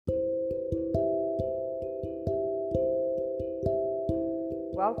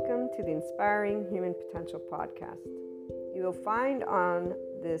Welcome to the Inspiring Human Potential podcast. You will find on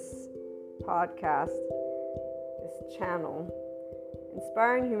this podcast, this channel,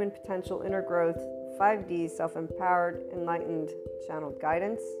 Inspiring Human Potential Inner Growth 5D Self-Empowered Enlightened Channeled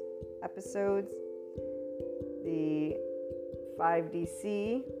Guidance episodes, the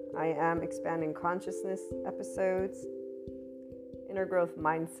 5DC I Am Expanding Consciousness episodes, Inner Growth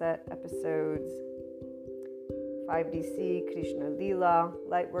Mindset episodes, 5DC Krishna Lila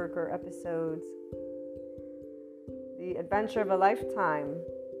Lightworker episodes, The Adventure of a Lifetime,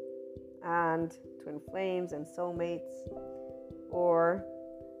 and Twin Flames and Soulmates, or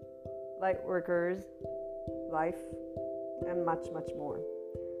Lightworkers, Life, and much, much more.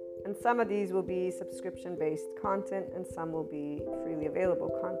 And some of these will be subscription-based content and some will be freely available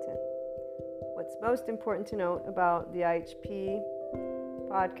content. What's most important to note about the IHP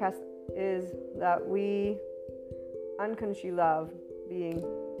podcast is that we unconsciously love being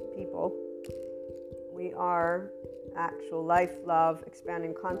people. We are actual life, love,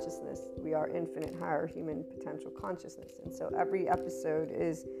 expanding consciousness. We are infinite higher human potential consciousness. And so every episode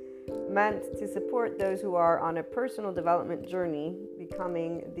is meant to support those who are on a personal development journey,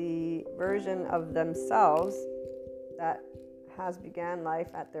 becoming the version of themselves that has began life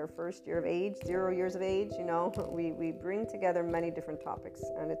at their first year of age, 0 years of age. We bring together many different topics,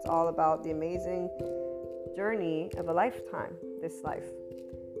 and it's all about the amazing journey of a lifetime, this life.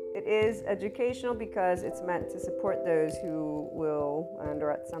 It is educational because it's meant to support those who will, and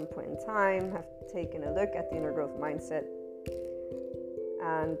or at some point in time, have taken a look at the inner growth mindset.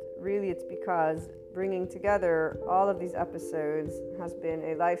 And really it's because bringing together all of these episodes has been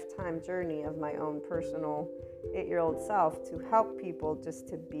a lifetime journey of my own personal 8-year-old self to help people just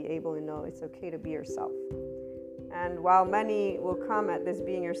to be able to know it's okay to be yourself. And while many will come at this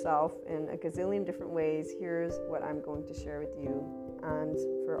being yourself in a gazillion different ways, here's what I'm going to share with you. And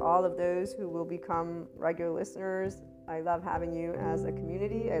for all of those who will become regular listeners, I love having you as a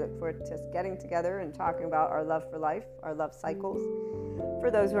community. I look forward to getting together and talking about our love for life, our love cycles. For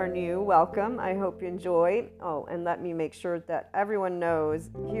those who are new, welcome. I hope you enjoy. Oh, and let me make sure that everyone knows,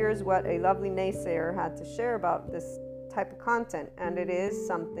 here's what a lovely naysayer had to share about this type of content. And it is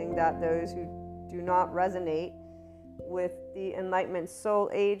something that those who do not resonate with the Enlightenment Soul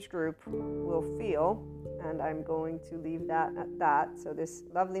age group will feel, and I'm going to leave that at that. So this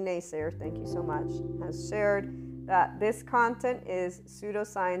lovely naysayer, thank you so much, has shared that this content is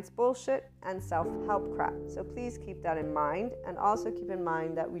pseudoscience bullshit and self-help crap. So please keep that in mind, and also keep in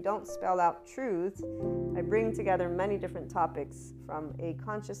mind that we don't spell out truth. I bring together many different topics from a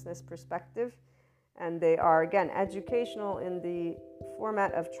consciousness perspective, and they are, again, educational in the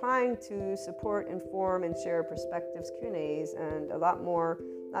format of trying to support, inform, and share perspectives, Q&As, and a lot more,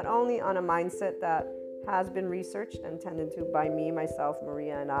 not only on a mindset that has been researched and tended to by me, myself,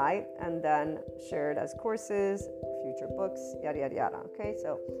 Maria, and I, and then shared as courses, future books, yada, yada, yada. Okay,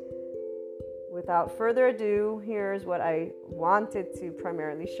 so without further ado, here's what I wanted to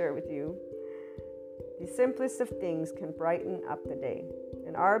primarily share with you. The simplest of things can brighten up the day.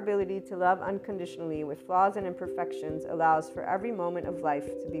 And our ability to love unconditionally with flaws and imperfections allows for every moment of life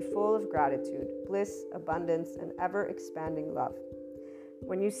to be full of gratitude, bliss, abundance, and ever-expanding love.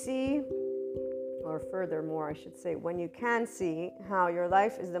 When you see, or furthermore, I should say, when you can see how your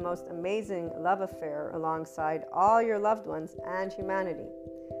life is the most amazing love affair alongside all your loved ones and humanity,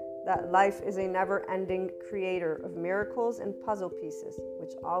 that life is a never-ending creator of miracles and puzzle pieces,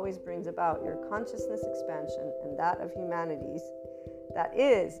 which always brings about your consciousness expansion and that of humanity's. That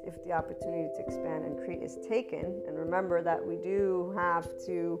is, if the opportunity to expand and create is taken. And remember that we do have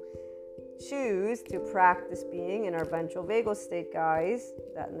to choose to practice being in our ventral vagal state, guys,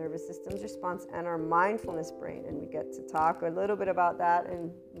 that nervous system's response, and our mindfulness brain. And we get to talk a little bit about that in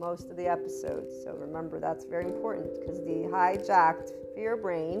most of the episodes. So remember, that's very important, because the hijacked fear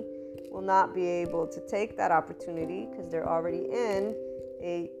brain will not be able to take that opportunity because they're already in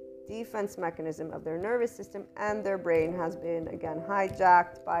a defense mechanism of their nervous system, and their brain has been, again,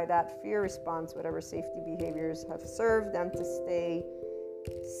 hijacked by that fear response, whatever safety behaviors have served them to stay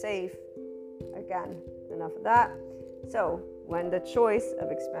safe. Again, enough of that. So when the choice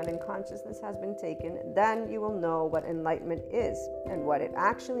of expanding consciousness has been taken, then you will know what enlightenment is and what it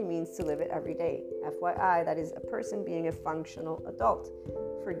actually means to live it every day. FYI, that is a person being a functional adult.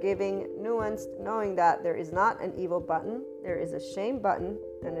 Forgiving, nuanced, knowing that there is not an evil button, there is a shame button,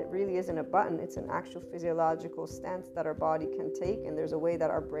 and it really isn't a button, it's an actual physiological stance that our body can take, and there's a way that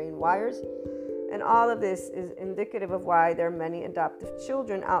our brain wires. And all of this is indicative of why there are many adoptive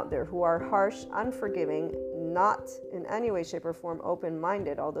children out there who are harsh, unforgiving, not in any way, shape, or form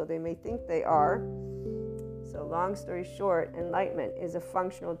open-minded, although they may think they are. So long story short, enlightenment is a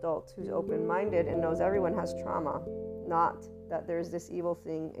functional adult who's open-minded and knows everyone has trauma, not that there's this evil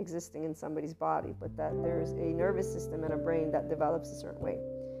thing existing in somebody's body, but that there's a nervous system and a brain that develops a certain way.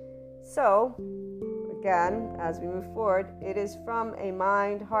 So, again, as we move forward, it is from a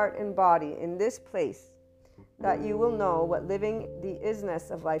mind, heart, and body in this place that you will know what living the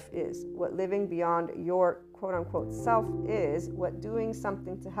isness of life is, what living beyond your quote-unquote self is, what doing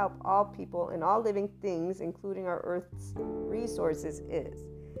something to help all people and all living things, including our Earth's resources, is.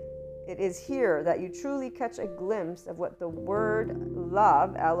 It is here that you truly catch a glimpse of what the word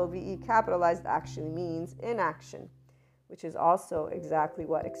love, L-O-V-E capitalized, actually means in action, which is also exactly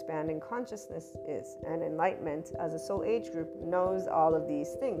what expanding consciousness is. And enlightenment, as a soul age group, knows all of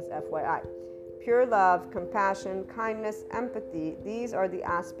these things, FYI. Pure love, compassion, kindness, empathy, these are the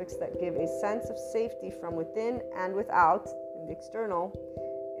aspects that give a sense of safety from within and without, in the external.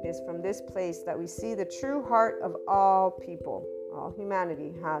 It is from this place that we see the true heart of all people. All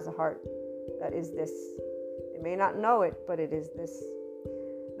humanity has a heart that is this. They may not know it, but it is this.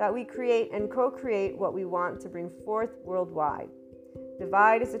 That we create and co-create what we want to bring forth worldwide.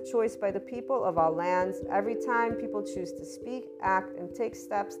 Divide is a choice by the people of all lands. Every time people choose to speak, act, and take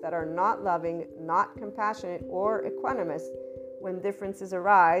steps that are not loving, not compassionate, or equanimous when differences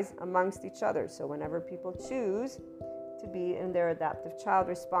arise amongst each other. So whenever people choose to be in their adaptive child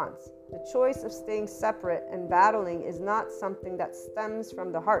response, the choice of staying separate and battling is not something that stems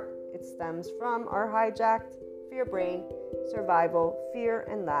from the heart. It stems from our hijacked fear brain, survival, fear,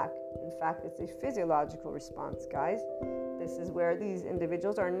 and lack. In fact, it's a physiological response, guys. This is where these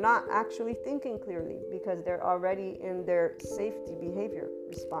individuals are not actually thinking clearly because they're already in their safety behavior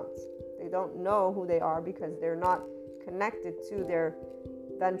response. They don't know who they are because they're not connected to their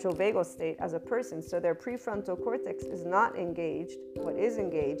ventral vagal state as a person. So their prefrontal cortex is not engaged. What is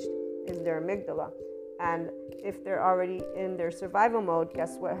engaged is their amygdala. And if they're already in their survival mode,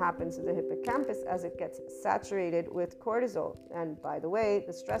 guess what happens to the hippocampus as it gets saturated with cortisol? And by the way,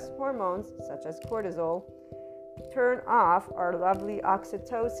 the stress hormones, such as cortisol, turn off our lovely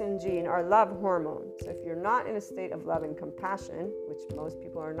oxytocin gene, our love hormone. So if you're not in a state of love and compassion, which most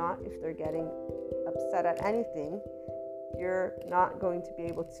people are not if they're getting upset at anything, you're not going to be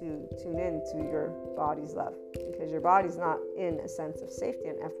able to tune in to your body's love because your body's not in a sense of safety.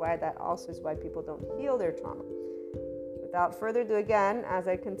 And FYI, that also is why people don't heal their trauma. Without further ado, again, as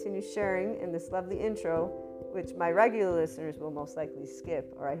I continue sharing in this lovely intro, which my regular listeners will most likely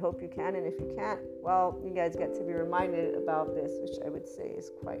skip, or I hope you can, and if you can't, well, you guys get to be reminded about this, which I would say is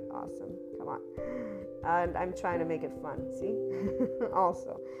quite awesome. Come on. And I'm trying to make it fun, see?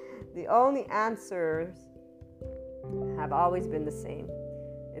 Also, the only answers have always been the same.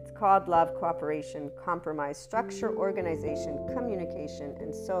 It's called love, cooperation, compromise, structure, organization, communication,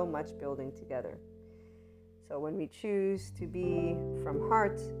 and so much building together. So when we choose to be from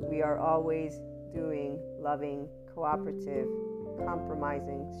heart, we are always doing loving, cooperative,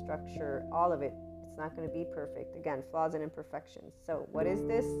 compromising, structure, all of it. It's not going to be perfect. Again, flaws and imperfections. So what is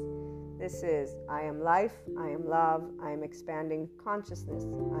this? This is I am life, I am love, I am expanding consciousness,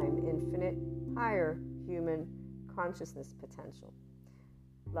 I am infinite, higher human consciousness potential.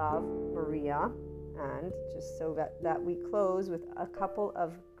 Love, Maria. And just so that we close with a couple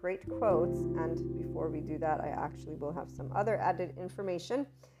of great quotes, and before we do that, I actually will have some other added information.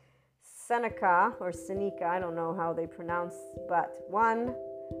 Seneca, or Seneca, I don't know how they pronounce, but one,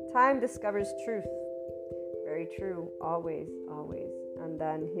 time discovers truth. Very true, always, always. And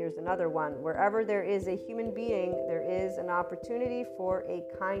then here's another one. Wherever there is a human being, there is an opportunity for a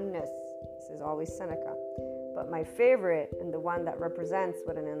kindness. This is always Seneca. But my favorite, and the one that represents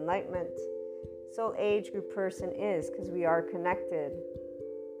what an enlightenment soul age group person is, because we are connected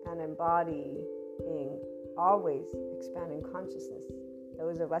and embodying always expanding consciousness.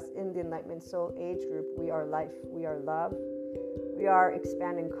 Those of us in the enlightenment soul age group, we are life, we are love, we are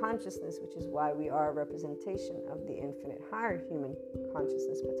expanding consciousness, which is why we are a representation of the infinite higher human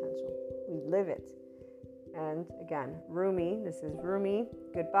consciousness potential. We live it. And again, Rumi, this is Rumi,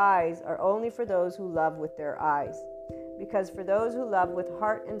 goodbyes are only for those who love with their eyes. Because for those who love with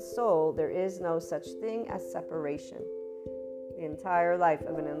heart and soul, there is no such thing as separation. The entire life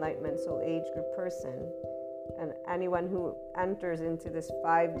of an enlightenment soul age group person, and anyone who enters into this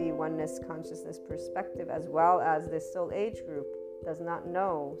 5D oneness consciousness perspective, as well as this soul age group, does not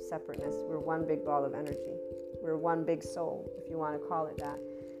know separateness. We're one big ball of energy. We're one big soul, if you want to call it that.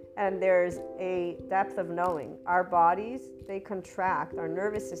 And there's a depth of knowing. Our bodies, they contract. Our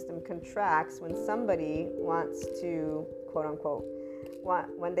nervous system contracts when somebody wants to, quote unquote,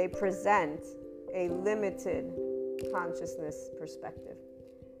 when they present a limited consciousness perspective.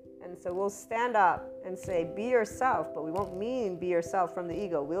 And so we'll stand up and say, be yourself, but we won't mean be yourself from the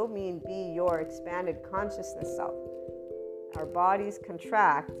ego. We'll mean be your expanded consciousness self. Our bodies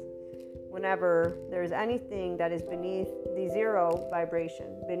contract whenever there's anything that is beneath the zero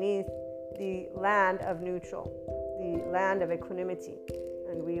vibration, beneath the land of neutral, the land of equanimity.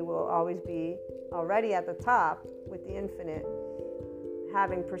 And we will always be already at the top with the infinite,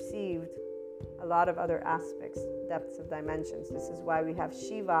 having perceived a lot of other aspects, depths of dimensions. This is why we have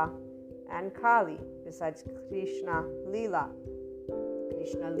Shiva and Kali, besides Krishna Lila.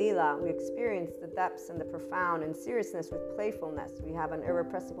 Krishna Lila, we experience the depths and the profound and seriousness with playfulness. We have an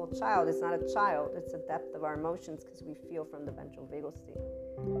irrepressible child. It's not a child, it's the depth of our emotions because we feel from the ventral vagal state.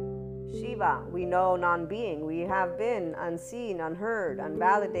 Shiva, we know non-being. We have been unseen, unheard,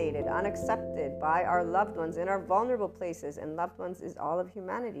 unvalidated, unaccepted by our loved ones in our vulnerable places. And loved ones is all of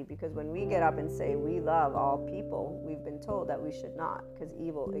humanity, because when we get up and say we love all people, we've been told that we should not, because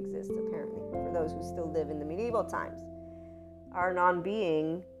evil exists apparently for those who still live in the medieval times. Our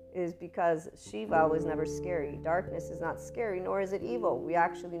non-being is because Shiva was never scary. Darkness is not scary, nor is it evil. We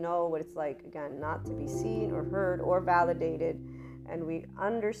actually know what it's like, again, not to be seen or heard or validated. And we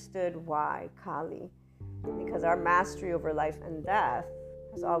understood why, Kali, because our mastery over life and death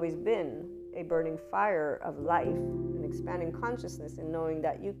has always been a burning fire of life, an expanding consciousness, and knowing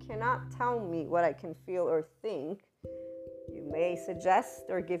that you cannot tell me what I can feel or think. You may suggest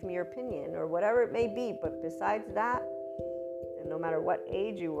or give me your opinion or whatever it may be, but besides that, and no matter what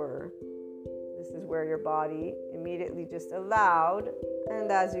age you were, this is where your body immediately just allowed,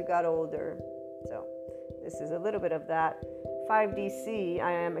 and as you got older. So this is a little bit of that 5DC,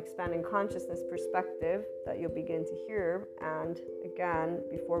 I am expanding consciousness perspective that you'll begin to hear. And again,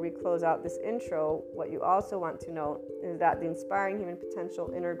 before we close out this intro, what you also want to know is that the Inspiring Human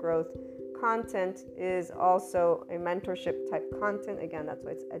Potential Inner Growth content is also a mentorship type content. Again, that's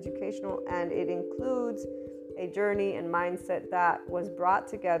why it's educational, and it includes a journey and mindset that was brought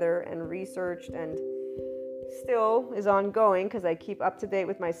together and researched and still is ongoing, because I keep up to date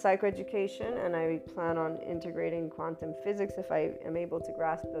with my psychoeducation, and I plan on integrating quantum physics if I am able to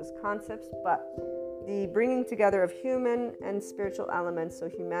grasp those concepts. But the bringing together of human and spiritual elements, so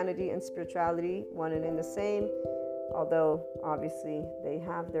humanity and spirituality, one and in the same, although obviously they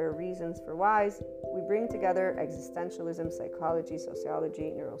have their reasons for whys, we bring together existentialism, psychology,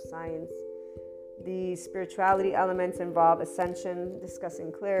 sociology, neuroscience. The spirituality elements involve ascension,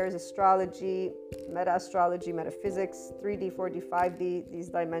 discussing clairs, astrology, meta-astrology, metaphysics, 3D, 4D, 5D, these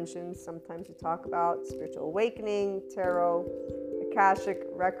dimensions. Sometimes we talk about spiritual awakening, tarot, Akashic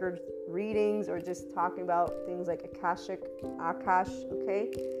record readings, or just talking about things like Akashic, Akash,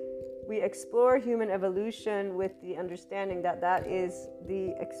 okay? We explore human evolution with the understanding that that is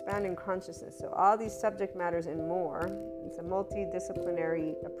the expanding consciousness. So all these subject matters and more. It's a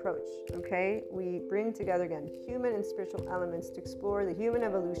multidisciplinary approach, okay? We bring together, again, human and spiritual elements to explore the human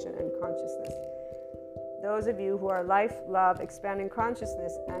evolution and consciousness. Those of you who are life, love, expanding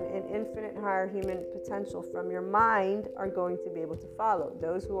consciousness, and in infinite higher human potential from your mind are going to be able to follow.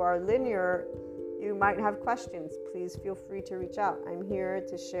 Those who are linear, you might have questions. Please feel free to reach out. I'm here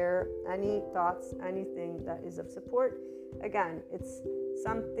to share any thoughts, anything that is of support. Again, it's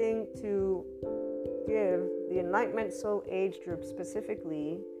something to give the Enlightenment Soul Age group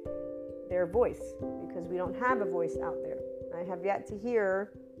specifically their voice, because we don't have a voice out there. I have yet to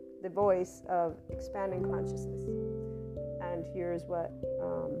hear the voice of expanding consciousness. And here's what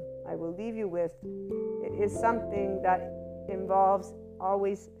I will leave you with. It is something that involves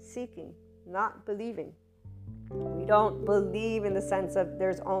always seeking, not believing. We don't believe in the sense of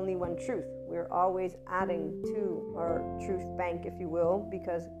there's only one truth. We're always adding to our truth bank, if you will,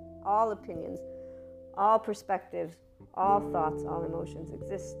 because all opinions, all perspectives, all thoughts, all emotions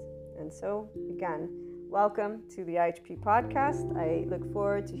exist. And so, again, welcome to the IHP podcast. I look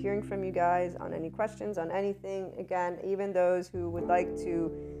forward to hearing from you guys on any questions, on anything. Again, even those who would like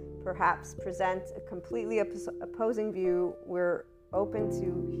to perhaps present a completely opposing view, we're open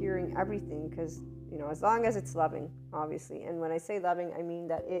to hearing everything, because, you know, as long as it's loving, obviously. And when I say loving, I mean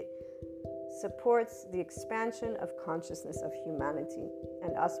that it supports the expansion of consciousness of humanity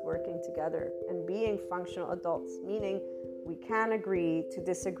and us working together and being functional adults, meaning we can agree to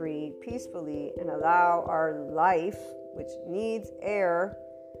disagree peacefully and allow our life, which needs air,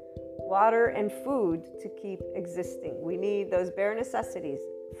 water, and food to keep existing. We need those bare necessities.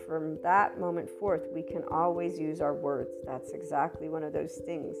 From that moment forth, we can always use our words. That's exactly one of those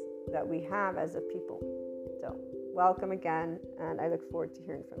things that we have as a people. So, welcome again, and I look forward to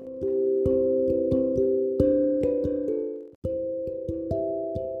hearing from you.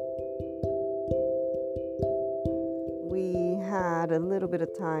 We have had a little bit of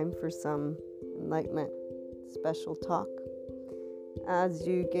time for some enlightenment special talk. As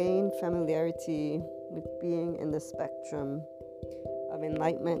you gain familiarity with being in the spectrum of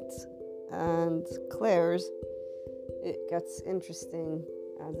enlightenment and clairs, it gets interesting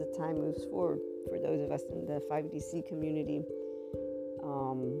as the time moves forward for those of us in the 5DC community.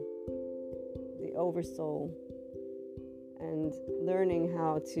 The oversoul and learning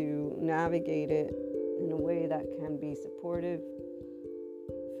how to navigate it in a way that can be supportive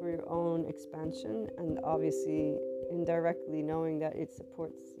for your own expansion, and obviously indirectly knowing that it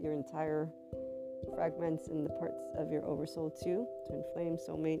supports your entire fragments and the parts of your oversoul too, twin flame,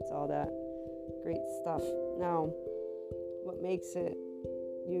 soulmates, all that great stuff. Now, what makes it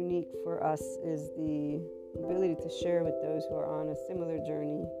unique for us is the ability to share with those who are on a similar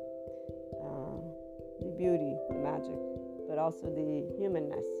journey the beauty, the magic, but also the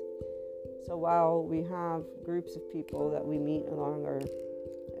humanness. So while we have groups of people that we meet along our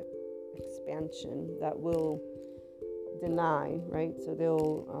expansion that will deny, right? So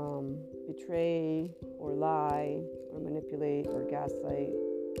they'll betray or lie or manipulate or gaslight.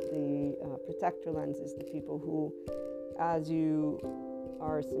 The protector lens is the people who, as you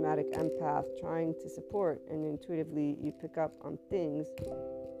are a somatic empath trying to support, and intuitively you pick up on things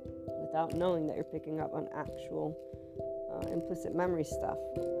without knowing that you're picking up on actual implicit memory stuff.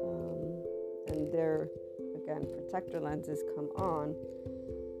 And their, again, protector lenses come on.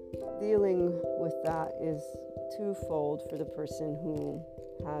 Dealing with that is twofold for the person who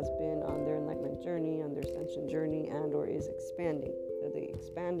has been on their enlightenment journey, on their ascension journey, and or is expanding. So the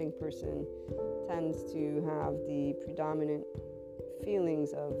expanding person tends to have the predominant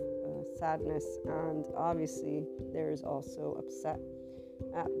feelings of sadness, and obviously there's also upset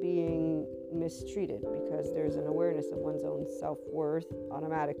at being mistreated, because there's an awareness of one's own self-worth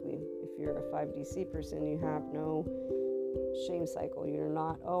automatically. If you're a 5DC person, you have no shame cycle. You're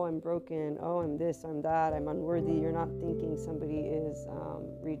not, oh, I'm broken, oh, I'm this, I'm that, I'm unworthy. You're not thinking somebody is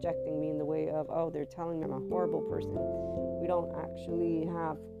rejecting me in the way of, oh, they're telling me I'm a horrible person. We don't actually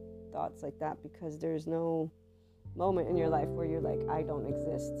have thoughts like that, because there's no moment in your life where you're like, I don't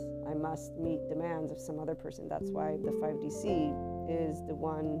exist, I must meet demands of some other person. That's why the 5DC is the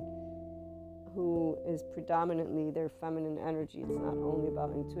one who is predominantly their feminine energy. It's not only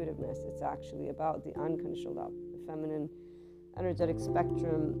about intuitiveness, it's actually about the unconditional love. The feminine energetic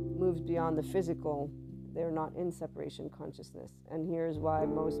spectrum moves beyond the physical. They're not in separation consciousness. And here's why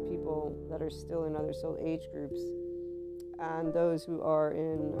most people that are still in other soul age groups and those who are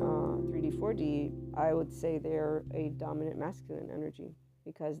in 3D, 4D, I would say they're a dominant masculine energy,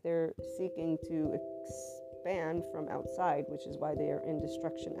 because they're seeking to expand from outside, which is why they are in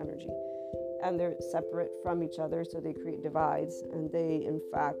destruction energy. And they're separate from each other, so they create divides, and they, in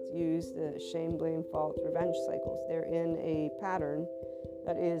fact, use the shame, blame, fault, revenge cycles. They're in a pattern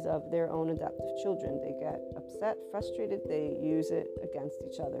that is of their own adaptive children. They get upset, frustrated, they use it against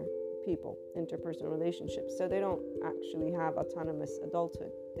each other. People, interpersonal relationships. So they don't actually have autonomous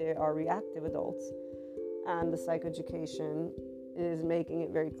adulthood. They are reactive adults. And the psychoeducation is making it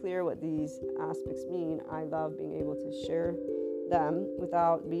very clear what these aspects mean. I love being able to share them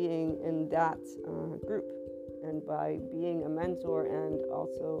without being in that group. And by being a mentor and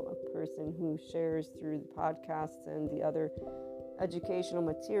also a person who shares through the podcasts and the other educational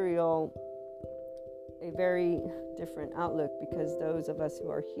material, a very different outlook, because those of us who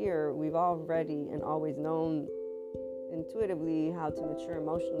are here, we've already and always known intuitively how to mature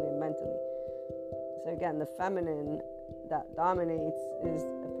emotionally and mentally. So again, the feminine that dominates is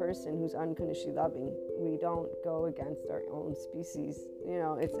a person who's unconditionally loving. We don't go against our own species. You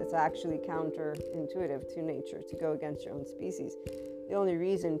know, it's actually counterintuitive to nature to go against your own species. The only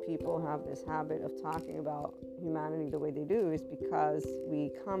reason people have this habit of talking about humanity the way they do is because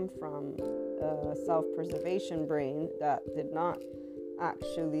we come from a self-preservation brain that did not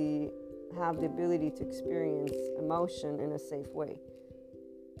actually have the ability to experience emotion in a safe way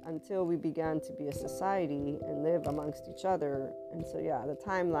until we began to be a society and live amongst each other. And so, yeah, the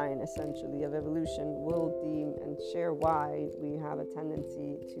timeline essentially of evolution will deem and share why we have a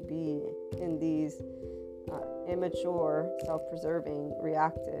tendency to be in these immature, self-preserving,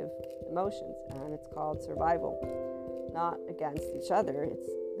 reactive emotions. And it's called survival, not against each other. It's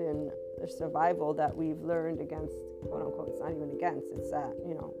been a survival that we've learned against, quote unquote. It's not even against, it's that,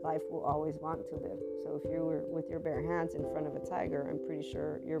 you know, life will always want to live. So if you were with your bare hands in front of a tiger, I'm pretty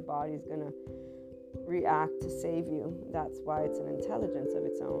sure your body's gonna react to save you. That's why it's an intelligence of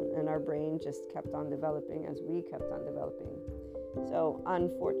its own, and our brain just kept on developing as we kept on developing. So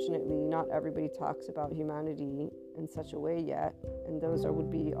unfortunately, not everybody talks about humanity in such a way yet, and those would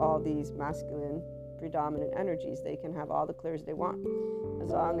be all these masculine predominant energies. They can have all the clairs they want,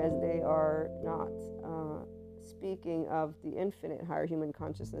 as long as they are not speaking of the infinite higher human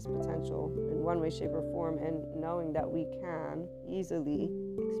consciousness potential in one way, shape, or form, and knowing that we can easily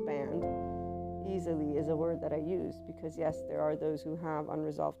expand. Easily is a word that I use because, yes, there are those who have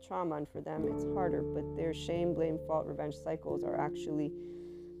unresolved trauma, and for them it's harder, but their shame, blame, fault, revenge cycles are actually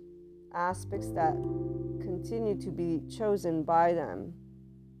aspects that continue to be chosen by them.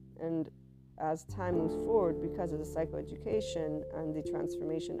 And as time moves forward, because of the psychoeducation and the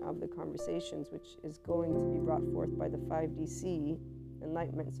transformation of the conversations, which is going to be brought forth by the 5DC,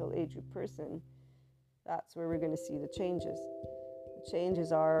 Enlightenment Soul Age Group person, that's where we're going to see the changes. The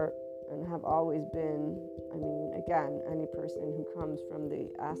changes are and have always been, I mean, again, any person who comes from the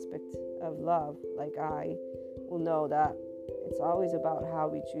aspect of love, like I, will know that it's always about how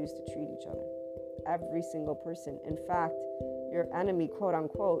we choose to treat each other. Every single person. In fact, your enemy, quote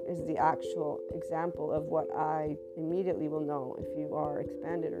unquote, is the actual example of what I immediately will know if you are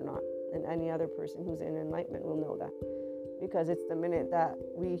expanded or not. And any other person who's in enlightenment will know that. Because it's the minute that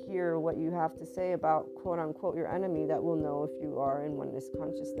we hear what you have to say about, quote unquote, your enemy that we'll know if you are in oneness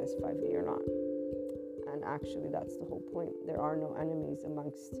consciousness 5D or not. And actually, that's the whole point. There are no enemies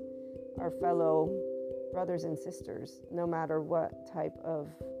amongst our fellow brothers and sisters, no matter what type of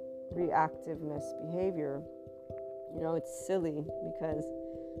reactiveness behavior. You know, it's silly because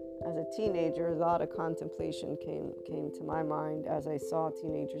as a teenager, a lot of contemplation came to my mind as I saw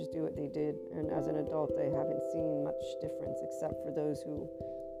teenagers do what they did. And as an adult, I haven't seen much difference except for those who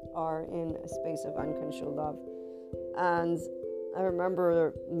are in a space of unconditional love. And I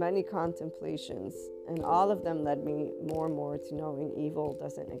remember many contemplations, and all of them led me more and more to knowing evil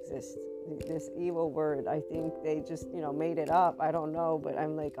doesn't exist. This evil word, I think they just, made it up. I don't know, but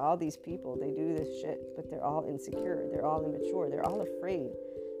I'm like, all these people, they do this shit, but they're all insecure. They're all immature. They're all afraid.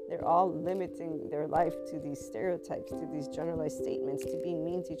 They're all limiting their life to these stereotypes, to these generalized statements, to being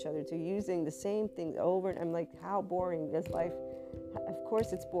mean to each other, to using the same things over. And I'm like, how boring is life? Of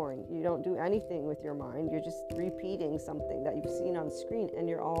course it's boring. You don't do anything with your mind. You're just repeating something that you've seen on screen, and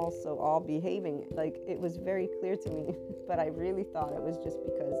you're also all behaving. Like, it was very clear to me, but I really thought it was just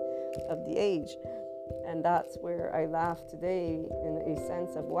because of the age. And that's where I laugh today in a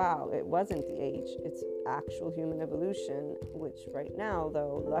sense of, wow, it wasn't the age. It's actual human evolution, which right now,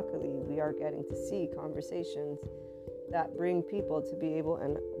 though, luckily, we are getting to see conversations that bring people to be able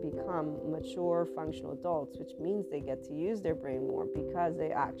and become mature, functional adults, which means they get to use their brain more because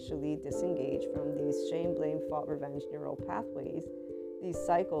they actually disengage from these shame, blame, fault, revenge neural pathways, these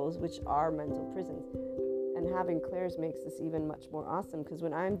cycles, which are mental prisons. And having clairs makes this even much more awesome, because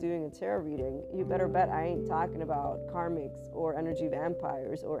when I'm doing a tarot reading, you better bet I ain't talking about karmics or energy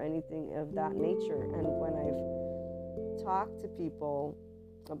vampires or anything of that nature. And when I've talked to people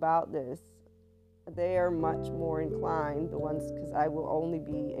about this, they are much more inclined, the ones, because I will only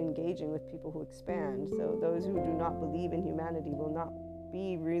be engaging with people who expand. So those who do not believe in humanity will not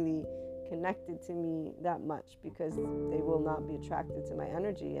be really connected to me that much, because they will not be attracted to my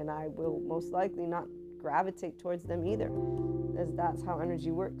energy, and I will most likely not gravitate towards them either, as that's how energy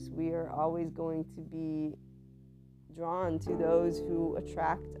works. We are always going to be drawn to those who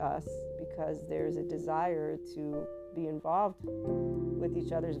attract us because there's a desire to be involved with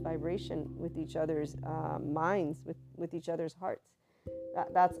each other's vibration, with each other's minds, with each other's hearts.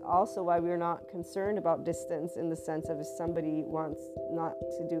 That's also why we're not concerned about distance, in the sense of if somebody wants not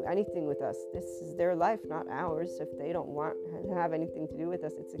to do anything with us, this is their life, not ours. If they don't want to have anything to do with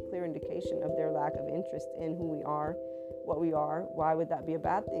us, it's a clear indication of their lack of interest in who we are, what we are. Why would that be a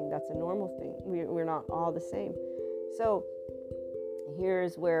bad thing? That's a normal thing. We're not all the same. So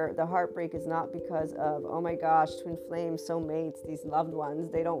here's where the heartbreak is not because of, oh my gosh, twin flames, soulmates, these loved ones,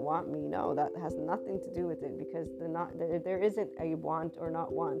 they don't want me. No, that has nothing to do with it, because there isn't a want or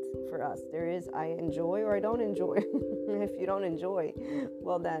not want for us. There is I enjoy or I don't enjoy. If you don't enjoy,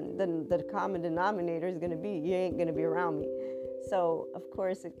 well then the common denominator is going to be you ain't going to be around me. So of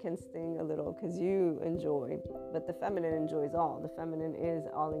course it can sting a little because you enjoy, but the feminine enjoys all. The feminine is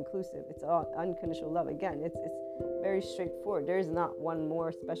all inclusive. It's all unconditional love. Again, it's very straightforward. There's not one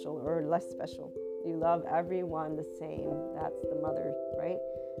more special or less special. You love everyone the same. That's the mother, right?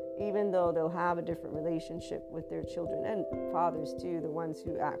 Even though they'll have a different relationship with their children, and fathers too, the ones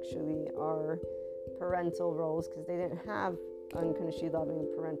who actually are parental roles, because they didn't have unconditionally loving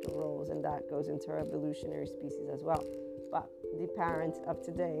parental roles, and that goes into our evolutionary species as well. But the parent of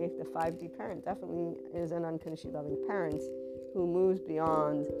today, the 5D parent, definitely is an unconditionally loving parent who moves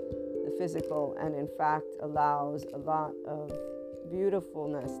beyond the physical and in fact allows a lot of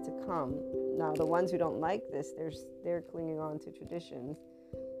beautifulness to come. Now, the ones who don't like this, they're clinging on to traditions,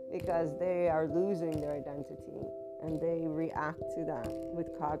 because they are losing their identity and they react to that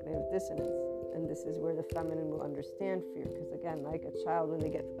with cognitive dissonance. And this is where the feminine will understand fear, because again, like a child, when they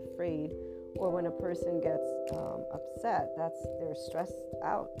get afraid or when a person gets upset, they're stressed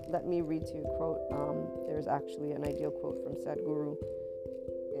out. Let me read to you a quote. There's actually an ideal quote from Sadhguru.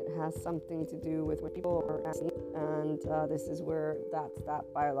 It has something to do with when people are asking, and this is where that's that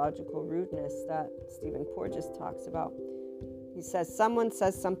biological rudeness that Stephen Porges talks about. He says, someone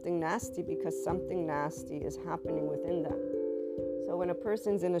says something nasty because something nasty is happening within them. So when a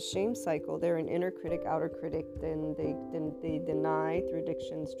person's in a shame cycle, they're an inner critic, outer critic, then they deny through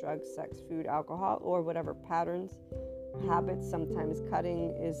addictions, drugs, sex, food, alcohol, or whatever patterns, habits. Sometimes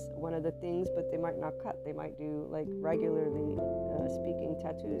cutting is one of the things, but they might not cut. They might do like regularly speaking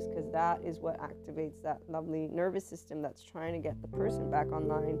tattoos, because that is what activates that lovely nervous system that's trying to get the person back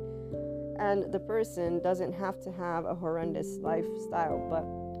online. And the person doesn't have to have a horrendous lifestyle, but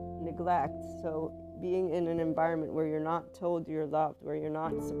neglect. So being in an environment where you're not told you're loved, where you're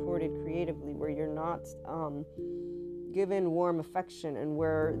not supported creatively, where you're not given warm affection, and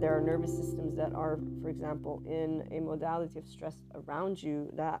where there are nervous systems that are, for example, in a modality of stress around you,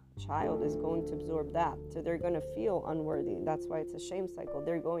 that child is going to absorb that. So they're going to feel unworthy. That's why it's a shame cycle.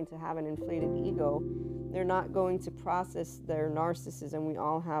 They're going to have an inflated ego. They're not going to process their narcissism. We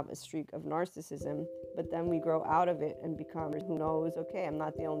all have a streak of narcissism, but then we grow out of it and become who knows, okay, I'm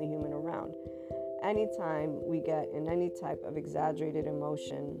not the only human around. Anytime we get in any type of exaggerated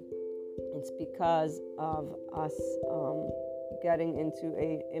emotion, it's because of us getting into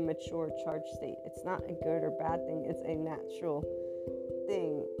a immature charged state. It's not a good or bad thing. It's a natural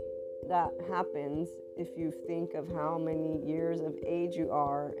thing that happens if you think of how many years of age you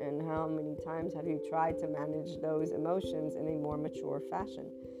are and how many times have you tried to manage those emotions in a more mature fashion.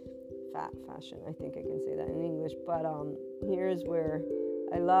 Fashion, I think I can say that in English. But here's where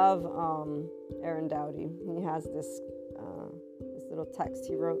I love Aaron Doughty. He has this little text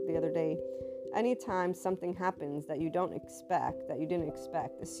he wrote the other day. Anytime something happens that you didn't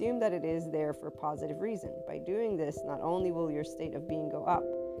expect, assume that it is there for a positive reason. By doing this, not only will your state of being go up,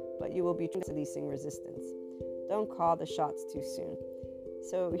 but you will be releasing resistance. Don't call the shots too soon.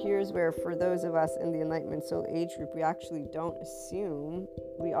 So here's where, for those of us in the Enlightenment Soul Age group, we actually don't assume.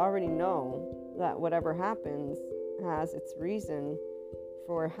 We already know that whatever happens has its reason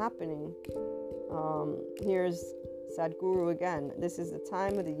for happening. Here's Sadhguru again. This is the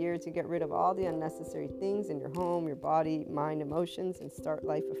time of the year to get rid of all the unnecessary things in your home, your body, mind, emotions, and start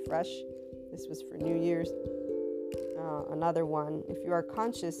life afresh. This was for New Year's. Another one, if you are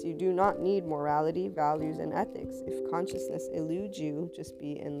conscious, you do not need morality, values, and ethics. If consciousness eludes you, just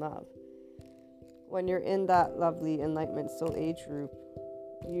be in love. When you're in that lovely Enlightenment Soul Age group,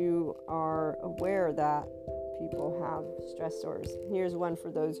 you are aware that people have stressors. Here's one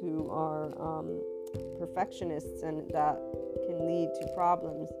for those who are perfectionists, and that can lead to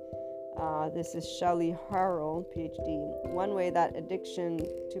problems. This is Shelley Harrell, PhD. One way that addiction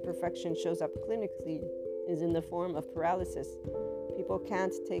to perfection shows up clinically is in the form of paralysis. People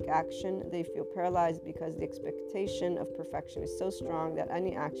can't take action. They feel paralyzed because the expectation of perfection is so strong that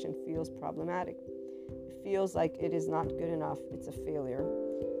any action feels problematic. It feels like it is not good enough. It's a failure.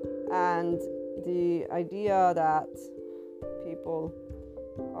 And the idea that people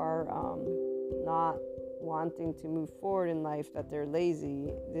are not wanting to move forward in life, that they're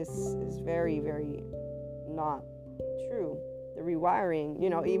lazy, this is very, very not true. The rewiring,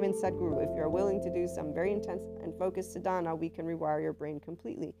 even Sadhguru, if you're willing to do some very intense and focused sadhana, we can rewire your brain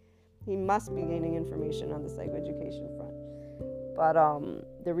completely. He must be gaining information on the psychoeducation front. But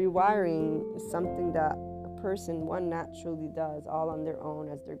the rewiring is something that a person, one naturally does all on their own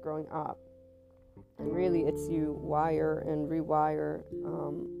as they're growing up. And really, it's you wire and rewire.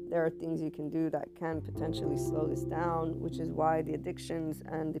 There are things you can do that can potentially slow this down, which is why the addictions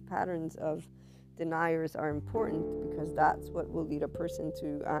and the patterns of deniers are important, because that's what will lead a person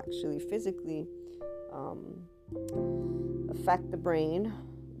to actually physically affect the brain.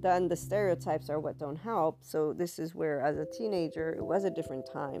 Then the stereotypes are what don't help. So this is where, as a teenager, it was a different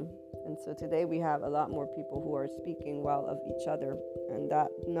time. And so today we have a lot more people who are speaking well of each other, and that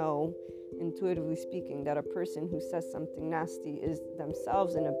know, intuitively speaking, that a person who says something nasty is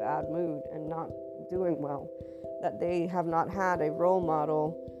themselves in a bad mood and not doing well, that they have not had a role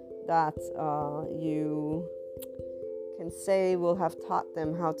model that you can say will have taught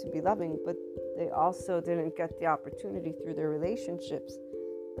them how to be loving, but they also didn't get the opportunity through their relationships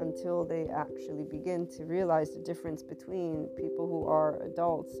until they actually begin to realize the difference between people who are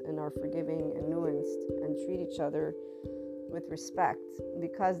adults and are forgiving and nuanced and treat each other with respect,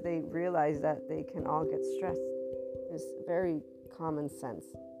 because they realize that they can all get stressed. It's very common sense.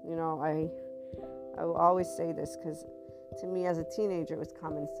 I will always say this because to me as a teenager it was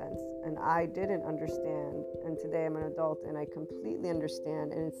common sense and I didn't understand, and today I'm an adult and I completely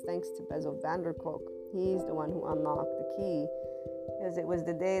understand, and it's thanks to Bessel van der Kolk. He's the one who unlocked the key, because it was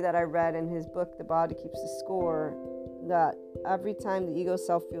the day that I read in his book The Body Keeps the Score that every time the ego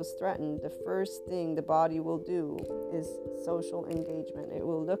self feels threatened, the first thing the body will do is social engagement. It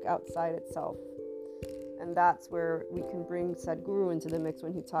will look outside itself. And that's where we can bring Sadhguru into the mix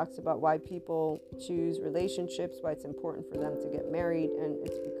when he talks about why people choose relationships, why it's important for them to get married, and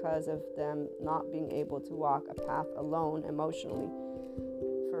it's because of them not being able to walk a path alone emotionally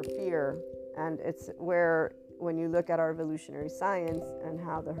for fear. And it's where, when you look at our evolutionary science and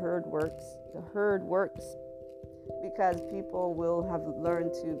how the herd works because people will have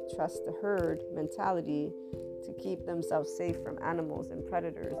learned to trust the herd mentality to keep themselves safe from animals and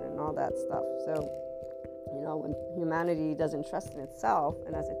predators and all that stuff. So when humanity doesn't trust in itself,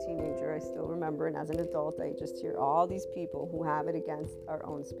 and as a teenager I still remember, and as an adult I just hear all these people who have it against our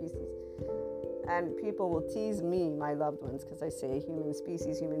own species, and people will tease me, my loved ones, because I say human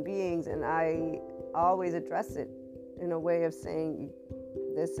species, human beings, and I always address it in a way of saying,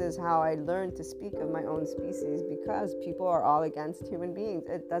 this is how I learned to speak of my own species, because people are all against human beings.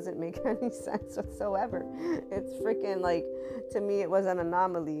 It doesn't make any sense whatsoever. It's freaking like, to me, it was an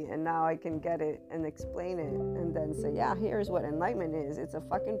anomaly, and now I can get it and explain it and then say, yeah, here's what enlightenment is. It's a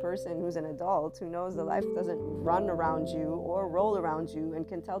fucking person who's an adult who knows the life doesn't run around you or roll around you and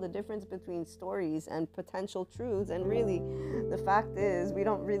can tell the difference between stories and potential truths. And really, the fact is, we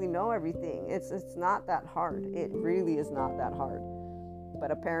don't really know everything. It's not that hard. It really is not that hard. But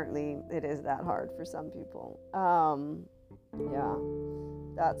apparently it is that hard for some people.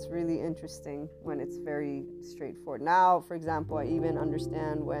 That's really interesting when it's very straightforward. Now, for example, I even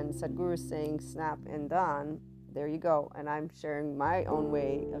understand when Sadhguru is saying snap and done. There you go. And I'm sharing my own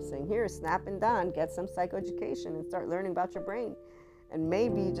way of saying, here, snap and done, get some psychoeducation and start learning about your brain. And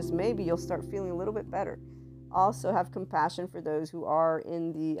maybe, just maybe, you'll start feeling a little bit better. Also have compassion for those who are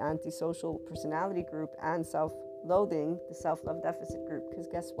in the antisocial personality group and self-loathing, the self-love deficit group, because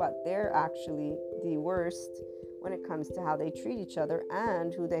guess what? They're actually the worst when it comes to how they treat each other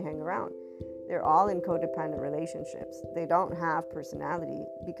and who they hang around. They're all in codependent relationships. They don't have personality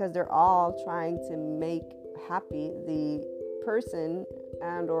because they're all trying to make happy the person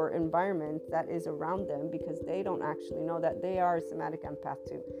and or environment that is around them, because they don't actually know that they are a somatic empath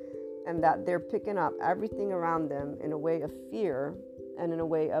too, and that they're picking up everything around them in a way of fear and in a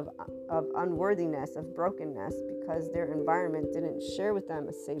way of unworthiness, of brokenness, because their environment didn't share with them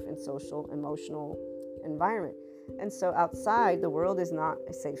a safe and social, emotional environment. And so outside, the world is not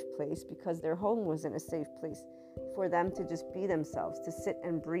a safe place because their home wasn't a safe place for them to just be themselves, to sit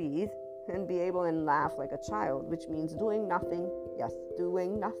and breathe and be able and laugh like a child, which means doing nothing. Yes,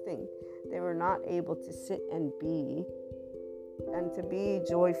 doing nothing. They were not able to sit and be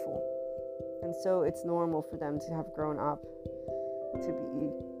joyful. And so it's normal for them to have grown up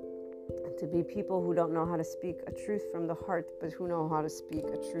to be people who don't know how to speak a truth from the heart, but who know how to speak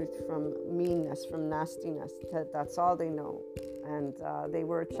a truth from meanness, from nastiness. That's all they know. And they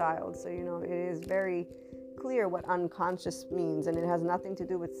were a child. So, it is very clear what unconscious means. And it has nothing to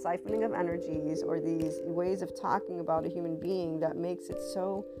do with siphoning of energies or these ways of talking about a human being that makes it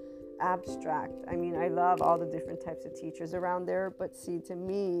so abstract. I mean, I love all the different types of teachers around there, but see, to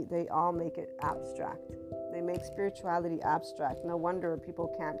me, they all make it abstract. They make spirituality abstract. No wonder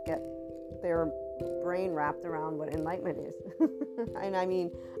people can't get their brain wrapped around what enlightenment is. And I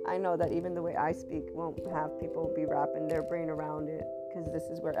mean, I know that even the way I speak won't have people be wrapping their brain around it, because this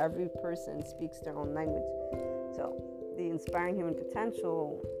is where every person speaks their own language. So the Inspiring Human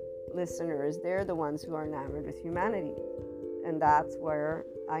Potential listeners, they're the ones who are enamored with humanity. And that's where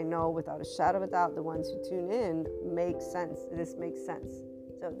I know without a shadow of a doubt the ones who tune in make sense. This makes sense.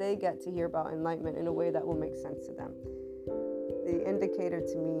 So they get to hear about enlightenment in a way that will make sense to them. The indicator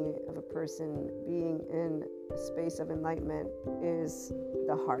to me of a person being in a space of enlightenment is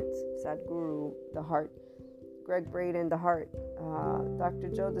the heart. Sadhguru, the heart. Greg Braden, the heart. Dr.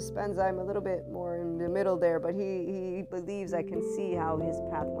 Joe Dispenza, I'm a little bit more in the middle there, but he believes I can see how his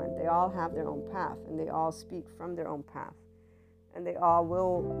path went. They all have their own path, and they all speak from their own path. And they all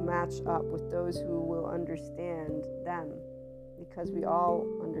will match up with those who will understand them, because we all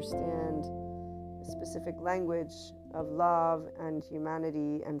understand a specific language of love and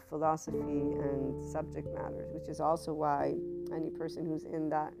humanity and philosophy and subject matters, which is also why any person who's in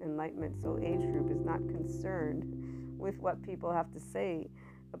that enlightenment soul age group is not concerned with what people have to say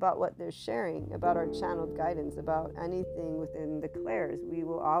about what they're sharing, about our channeled guidance, about anything within the clairs. We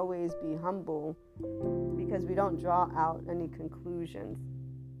will always be humble because we don't draw out any conclusions.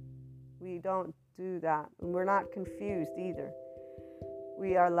 We don't do that. And we're not confused either.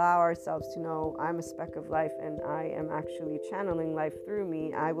 We allow ourselves to know I'm a speck of life and I am actually channeling life through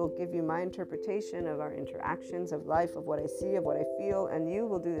me. I will give you my interpretation of our interactions, of life, of what I see, of what I feel, and you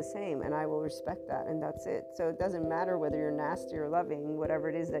will do the same, and I will respect that, and that's it. So it doesn't matter whether you're nasty or loving. Whatever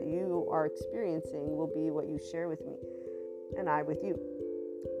it is that you are experiencing will be what you share with me, and I with you.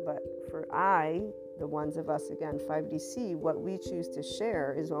 But for the ones of us, again, 5DC, what we choose to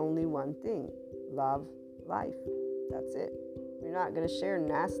share is only one thing: love, life. That's it. We're not going to share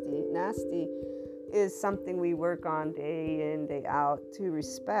nasty. Nasty is something we work on day in, day out to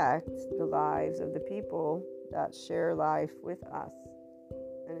respect the lives of the people that share life with us.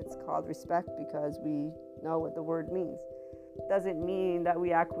 And it's called respect because we know what the word means. Doesn't mean that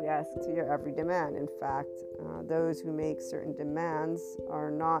we acquiesce to your every demand. In fact, those who make certain demands are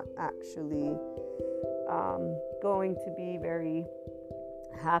not actually going to be very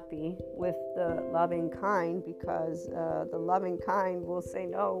happy with the loving kind, because the loving kind will say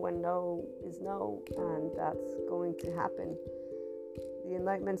no when no is no, and that's going to happen. The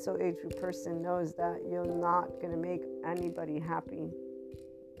Enlightenment Soul Age Group person knows that you're not going to make anybody happy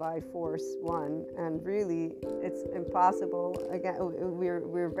by force, one, and really it's impossible. Again,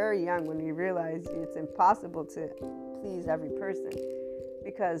 we're very young when we realize it's impossible to please every person,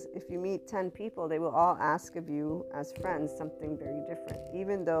 because if you meet 10 people, they will all ask of you as friends something very different.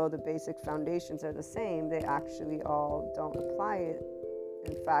 Even though the basic foundations are the same, they actually all don't apply it.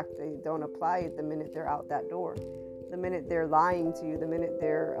 In fact, they don't apply it the minute they're out that door. The minute they're lying to you, the minute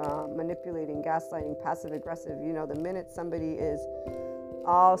they're manipulating, gaslighting, passive aggressive, the minute somebody is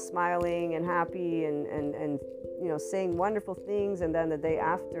all smiling and happy and saying wonderful things, and then the day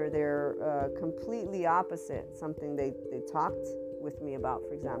after they're completely opposite, something they talked with me about,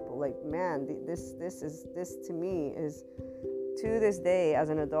 for example. Like, man, this to me is, to this day as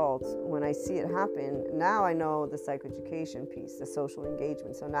an adult, when I see it happen, now I know the psychoeducation piece, the social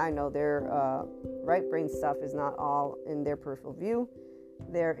engagement. So now I know their right brain stuff is not all in their peripheral view.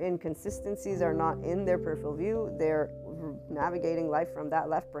 Their inconsistencies are not in their peripheral view. They're navigating life from that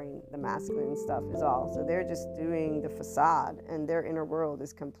left brain. The masculine stuff is all. So they're just doing the facade, and their inner world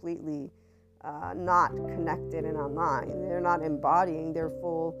is completely not connected and online. They're not embodying their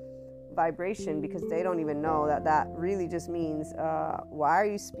full vibration, because they don't even know that really just means why are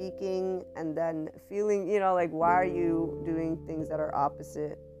you speaking and then feeling, why are you doing things that are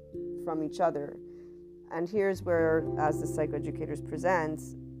opposite from each other. And here's where, as the psychoeducators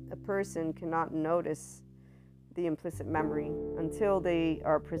presents, a person cannot notice the implicit memory until they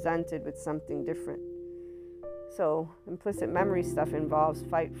are presented with something different. So implicit memory stuff involves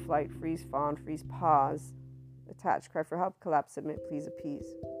fight, flight, freeze, fawn, freeze, pause, attach, cry for help, collapse, submit, please, appease,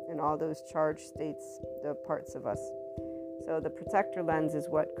 and all those charged states, the parts of us. So the protector lens is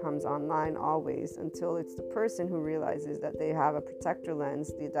what comes online always, until it's the person who realizes that they have a protector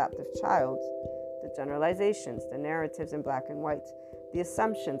lens, the adaptive child, the generalizations, the narratives in black and white, the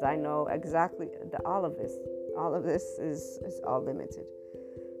assumptions. I know exactly all of this. All of this is all limited.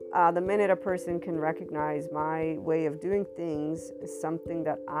 The minute a person can recognize my way of doing things is something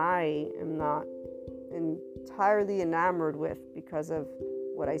that I am not entirely enamored with because of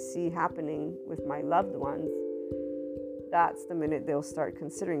what I see happening with my loved ones, that's the minute they'll start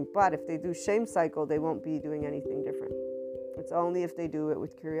considering. But if they do shame cycle, they won't be doing anything different. It's only if they do it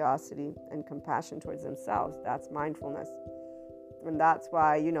with curiosity and compassion towards themselves. That's mindfulness. And that's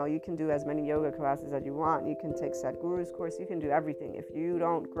why, you can do as many yoga classes as you want. You can take Sadhguru's course. You can do everything. If you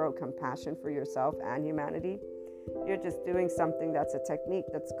don't grow compassion for yourself and humanity, you're just doing something that's a technique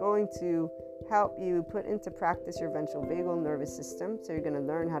that's going to help you put into practice your ventral vagal nervous system. So you're going to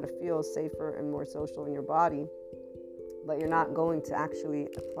learn how to feel safer and more social in your body. But you're not going to actually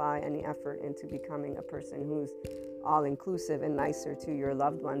apply any effort into becoming a person who's all-inclusive and nicer to your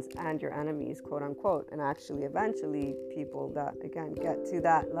loved ones and your enemies, quote unquote. And actually, eventually, people that, again, get to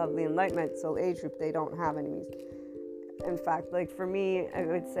that lovely enlightenment soul age group, they don't have enemies. In fact, like for me, I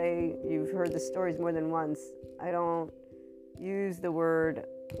would say, you've heard the stories more than once, I don't use the word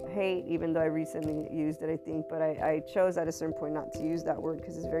hate, even though I recently used it, I think, but I chose at a certain point not to use that word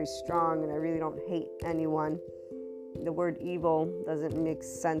because it's very strong and I really don't hate anyone. The word evil doesn't make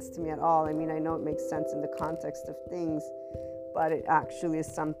sense to me at all. I mean, I know it makes sense in the context of things, but it actually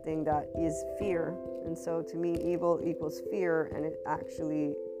is something that is fear. And so to me, evil equals fear, and it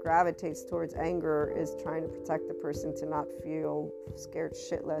actually gravitates towards anger, is trying to protect the person to not feel scared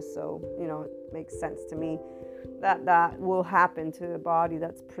shitless. So, it makes sense to me that will happen to a body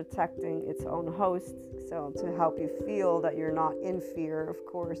that's protecting its own host. So to help you feel that you're not in fear, of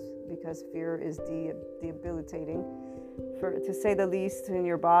course, because fear is debilitating. to say the least, in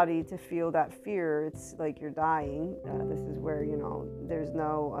your body to feel that fear. It's like you're dying. This is where, there's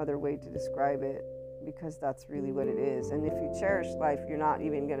no other way to describe it, because that's really what it is. And if you cherish life, you're not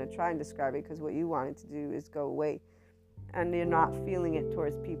even going to try and describe it, because what you want it to do is go away. And you're not feeling it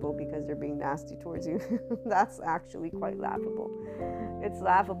towards people because they're being nasty towards you. That's actually quite laughable. It's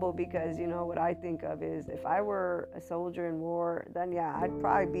laughable because, what I think of is, if I were a soldier in war, then yeah, I'd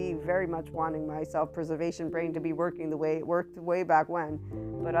probably be very much wanting my self-preservation brain to be working the way it worked way back when.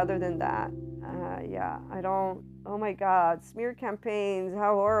 But other than that, I don't. Oh my God, smear campaigns,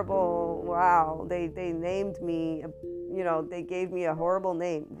 how horrible. Wow, they named me, they gave me a horrible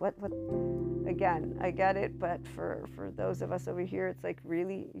name. What? Again, I get it, but for those of us over here, it's like,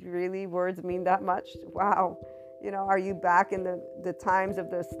 really, really, words mean that much? Wow. Are you back in the times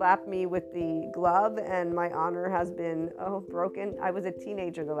of the slap me with the glove and my honor has been broken? I was a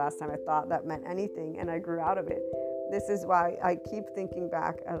teenager the last time I thought that meant anything, and I grew out of it. This is why I keep thinking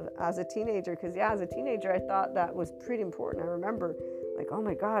back as a teenager, because as a teenager I thought that was pretty important. I remember, like, oh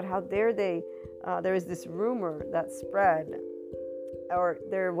my God, how dare they? There was this rumor that spread, or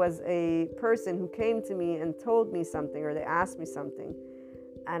there was a person who came to me and told me something, or they asked me something,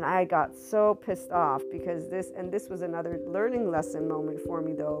 and I got so pissed off, because this was another learning lesson moment for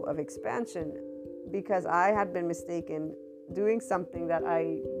me, though, of expansion, because I had been mistaken doing something that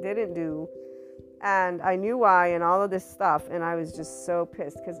I didn't do, and I knew why, and all of this stuff, and I was just so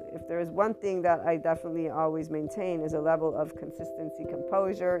pissed, because if there is one thing that I definitely always maintain is a level of consistency,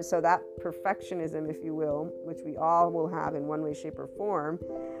 composure, so that perfectionism, if you will, which we all will have in one way, shape, or form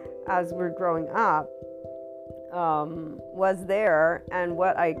as we're growing up, was there. And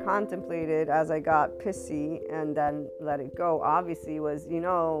what I contemplated as I got pissy and then let it go, obviously, was,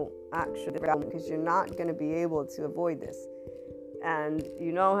 actually, because you're not going to be able to avoid this, and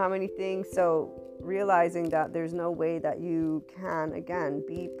how many things. So realizing that there's no way that you can, again,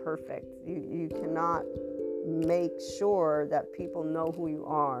 be perfect. You cannot make sure that people know who you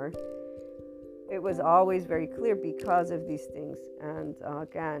are. It was always very clear because of these things. And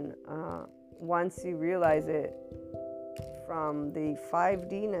again, once you realize it from the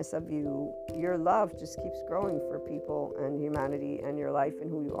 5D-ness of you, your love just keeps growing for people and humanity and your life and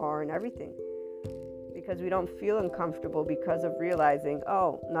who you are and everything. Because we don't feel uncomfortable because of realizing,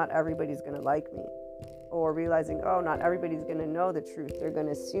 not everybody's going to like me. Or realizing, not everybody's going to know the truth. They're going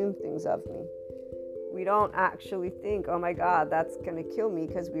to assume things of me. We don't actually think, oh my God, that's going to kill me,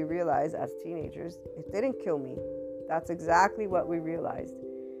 because we realize as teenagers, it didn't kill me. That's exactly what we realized.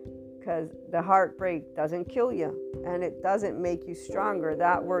 Because the heartbreak doesn't kill you, and it doesn't make you stronger.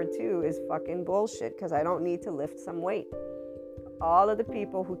 That word too is fucking bullshit, because I don't need to lift some weight. All of the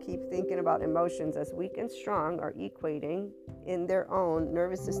people who keep thinking about emotions as weak and strong are equating, in their own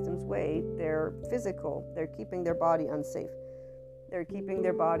nervous system's way, their physical. They're keeping their body unsafe. They're keeping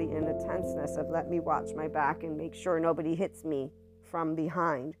their body in a tenseness of, let me watch my back and make sure nobody hits me from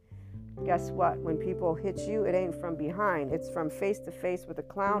behind. Guess what? When people hit you, it ain't from behind. It's from face to face with a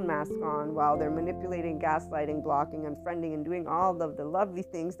clown mask on, while they're manipulating, gaslighting, blocking, unfriending, and doing all of the lovely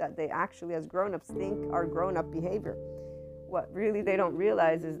things that they actually, as grown-ups, think are grown-up behavior. What really they don't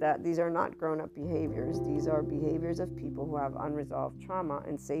realize is that these are not grown-up behaviors. These are behaviors of people who have unresolved trauma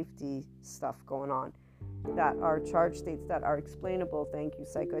and safety stuff going on, that are charge states that are explainable. Thank you,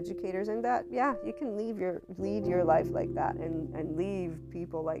 psychoeducators. And that, you can lead your life like that, and leave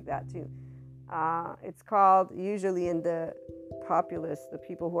people like that too. It's called, usually in the populace, the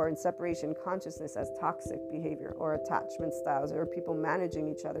people who are in separation consciousness, as toxic behavior or attachment styles, or people managing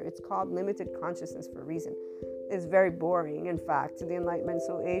each other. It's called limited consciousness for a reason. It's very boring, in fact, to the Enlightenment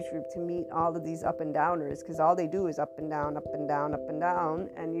Soul Age group to meet all of these up and downers, because all they do is up and down, up and down, up and down.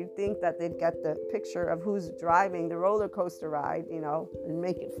 And you'd think that they'd get the picture of who's driving the roller coaster ride, and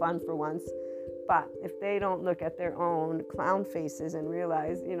make it fun for once. But if they don't look at their own clown faces and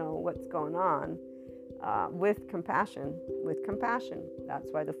realize, what's going on, with compassion. That's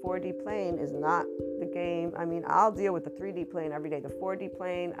why the 4D plane is not the game. I mean, I'll deal with the 3D plane every day. The 4D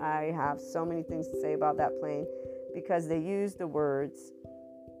plane, I have so many things to say about that plane, because they use the words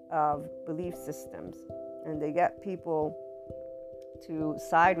of belief systems, and they get people to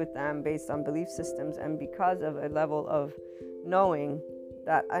side with them based on belief systems, and because of a level of knowing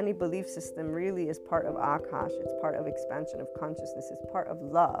that any belief system really is part of Akash, it's part of expansion of consciousness, it's part of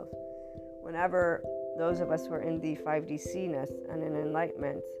love. Whenever those of us who are in the 5D-ness and in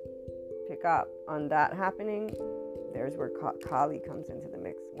enlightenment pick up on that happening, there's where Kali comes into the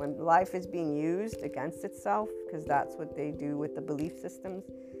mix. When life is being used against itself, because that's what they do with the belief systems,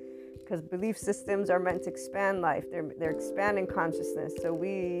 because belief systems are meant to expand life. They're expanding consciousness. So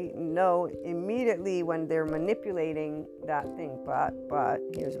we know immediately when they're manipulating that thing. But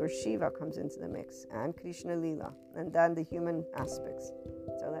here's where Shiva comes into the mix, and Krishna Lila, and then the human aspects.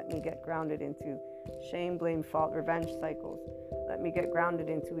 So let me get grounded into shame, blame, fault, revenge cycles. Let me get grounded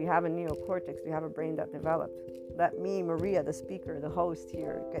into, we have a neocortex, we have a brain that developed. Let me, Maria, the speaker, the host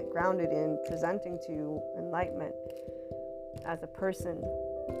here, get grounded in presenting to you enlightenment. As a person,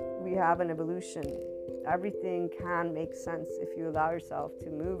 we have an evolution. Everything can make sense if you allow yourself to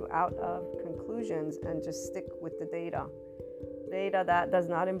move out of conclusions and just stick with the data. Data that does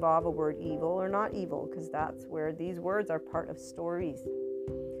not involve a word evil or not evil, because that's where these words are part of stories.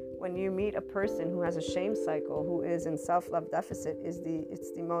 When you meet a person who has a shame cycle, who is in self-love deficit, it's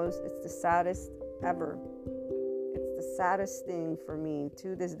the saddest ever. It's the saddest thing for me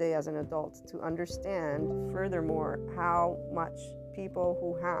to this day as an adult to understand furthermore how much people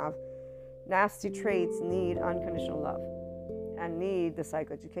who have nasty traits need unconditional love and need the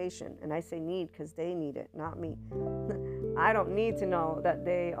psychoeducation. And I say need because they need it, not me. I don't need to know that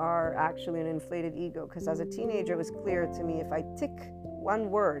they are actually an inflated ego, because as a teenager it was clear to me, if I tick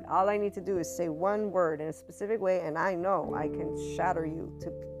one word, all I need to do is say one word in a specific way, and I know I can shatter you to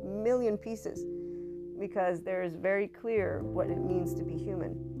a million pieces, because there is very clear what it means to be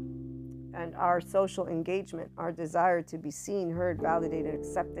human. And our social engagement, our desire to be seen, heard, validated,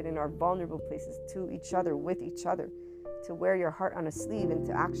 accepted in our vulnerable places to each other, with each other, to wear your heart on a sleeve and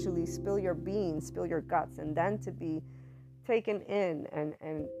to actually spill your beans, spill your guts, and then to be taken in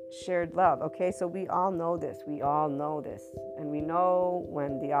and shared love. Okay, so we all know this, and we know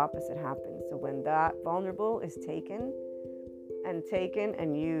when the opposite happens. So when that vulnerable is taken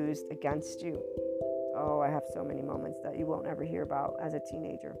and used against you. Oh, I have so many moments that you won't ever hear about as a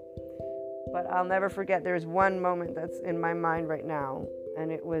teenager. But I'll never forget, there's one moment that's in my mind right now,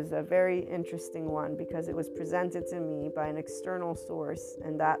 and it was a very interesting one because it was presented to me by an external source,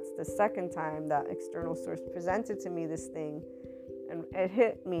 and that's the second time that external source presented to me this thing, and it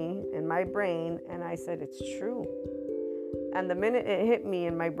hit me in my brain, and I said, it's true. And the minute it hit me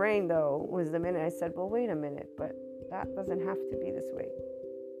in my brain, though, was the minute I said, well, wait a minute, but that doesn't have to be this way.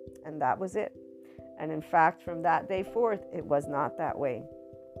 And that was it. And in fact, from that day forth, it was not that way.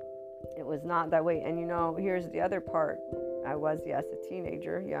 It was not that way. And here's the other part. I was, yes, a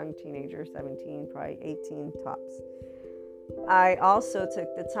teenager, young teenager, 17, probably 18 tops. I also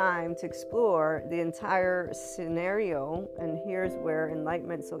took the time to explore the entire scenario. And here's where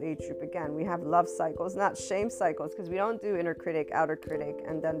Enlightenment Soul Age Group, again, we have love cycles, not shame cycles, because we don't do inner critic, outer critic,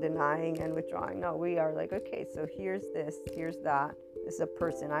 and then denying and withdrawing. No, we are like, okay, so here's this, here's that. This is a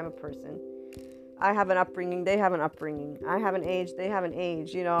person, I'm a person. I have an upbringing, they have an upbringing. I have an age, they have an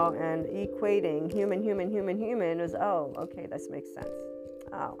age, and equating human is, oh, okay, this makes sense.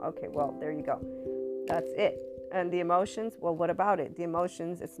 Oh, okay, well, there you go. That's it. And the emotions, well, what about it? The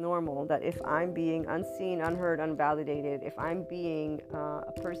emotions, it's normal that if I'm being unseen, unheard, unvalidated, if I'm being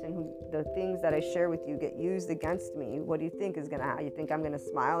a person who the things that I share with you get used against me, what do you think is going to happen? You think I'm going to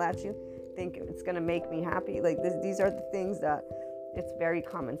smile at you? Think it's going to make me happy? Like these are the things that it's very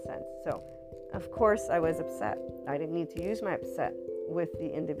common sense. So, of course, I was upset. I didn't need to use my upset with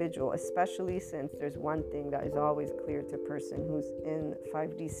the individual, especially since there's one thing that is always clear to a person who's in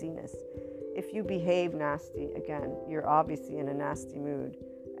 5D C-ness. If you behave nasty, again, you're obviously in a nasty mood.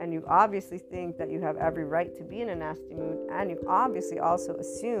 And you obviously think that you have every right to be in a nasty mood. And you obviously also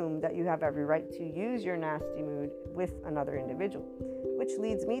assume that you have every right to use your nasty mood with another individual. Which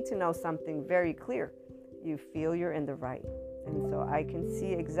leads me to know something very clear. You feel you're in the right. And so I can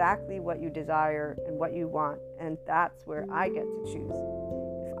see exactly what you desire and what you want. And that's where I get to choose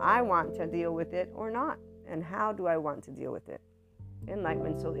if I want to deal with it or not. And how do I want to deal with it?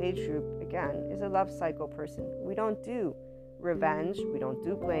 Enlightenment Soul Age Group, again, is a love cycle person. We don't do revenge. We don't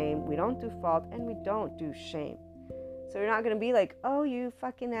do blame. We don't do fault. And we don't do shame. So you're not going to be like, oh, you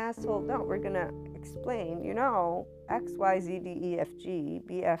fucking asshole. No, we're going to explain, X, Y, Z, D, E, F, G,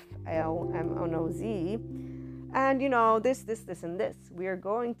 B, F, L, M, N, O, Z. And this, and this. We are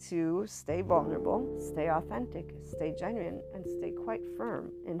going to stay vulnerable, stay authentic, stay genuine, and stay quite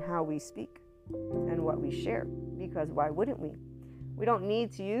firm in how we speak and what we share. Because why wouldn't we? We don't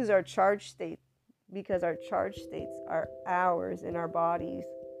need to use our charged state, because our charged states are ours in our bodies.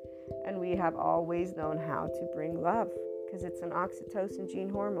 And we have always known how to bring love, because it's an oxytocin gene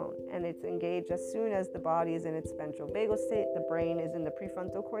hormone, and it's engaged as soon as the body is in its ventral vagal state. The brain is in the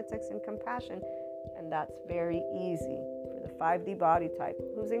prefrontal cortex in compassion. And that's very easy for the 5D body type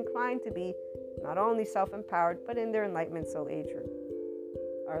who's inclined to be not only self-empowered, but in their Enlightenment Soul Age Group.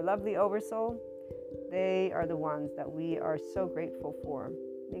 Our lovely Oversoul, they are the ones that we are so grateful for,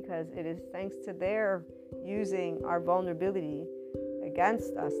 because it is thanks to their using our vulnerability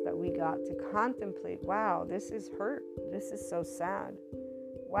against us that we got to contemplate, wow, this is hurt. This is so sad.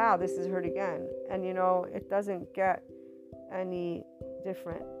 Wow, this is hurt again. And it doesn't get any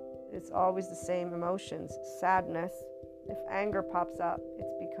different. It's always the same emotions. Sadness. If anger pops up,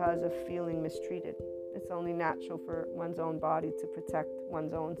 it's because of feeling mistreated. It's only natural for one's own body to protect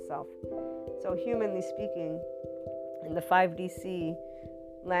one's own self. So humanly speaking, in the 5DC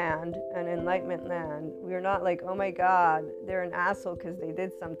land and enlightenment land, we're not like, oh my God, they're an asshole because they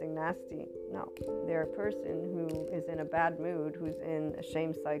did something nasty. No, they're a person who is in a bad mood, who's in a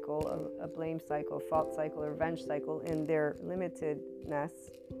shame cycle, a blame cycle, a fault cycle, a revenge cycle, in their limitedness,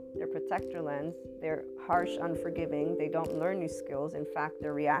 their protector lens. They're harsh, unforgiving. They don't learn new skills. In fact,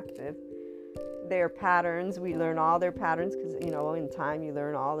 they're reactive. Their patterns, we learn all their patterns because, in time you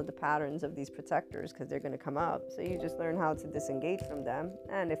learn all of the patterns of these protectors because they're going to come up. So you just learn how to disengage from them.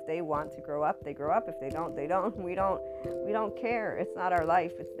 And if they want to grow up, they grow up. If they don't, they don't. We don't care. It's not our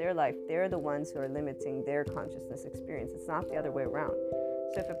life. It's their life. They're the ones who are limiting their consciousness experience. It's not the other way around.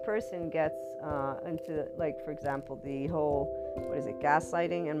 So if a person gets into, like, for example, the whole,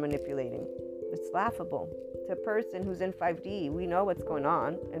 gaslighting and manipulating, it's laughable. To a person who's in 5D, we know what's going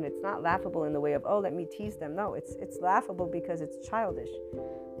on, and it's not laughable in the way of, oh, let me tease them. No, it's laughable because it's childish.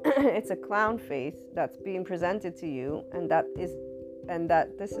 It's a clown face that's being presented to you, and that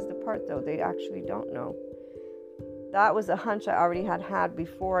this is the part, though, they actually don't know. That was a hunch I already had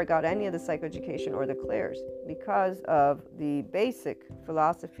before I got any of the psychoeducation or the clairs, because of the basic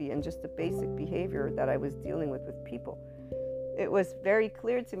philosophy and just the basic behavior that I was dealing with people. It was very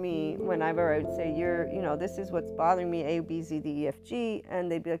clear to me whenever I would say, this is what's bothering me, A, B, C, D, E, F, G,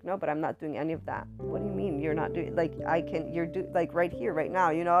 and they'd be like, no, but I'm not doing any of that. What do you mean you're not doing, like right here, right now,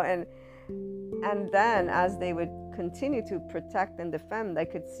 and then as they would continue to protect and defend, I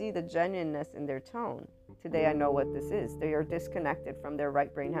could see the genuineness in their tone. Today I know what this is. They are disconnected from their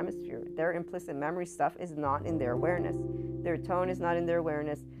right brain hemisphere. Their implicit memory stuff is not in their awareness. Their tone is not in their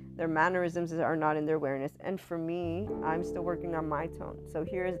awareness. Their mannerisms are not in their awareness. And for me, I'm still working on my tone. So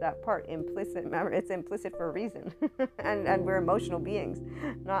here's that part, implicit memory. It's implicit for a reason. and we're emotional beings,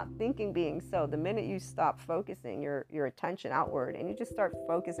 not thinking beings. So the minute you stop focusing your attention outward and you just start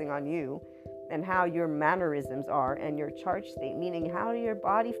focusing on you and how your mannerisms are and your charge state, meaning how do your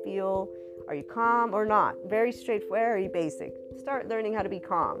body feel? Are you calm or not? Very straightforward, very basic. Start learning how to be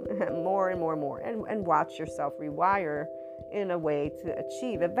calm more and more and more, and watch yourself rewire in a way to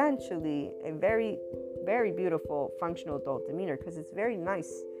achieve eventually a very, very beautiful functional adult demeanor, because it's very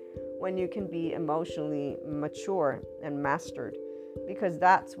nice when you can be emotionally mature and mastered, because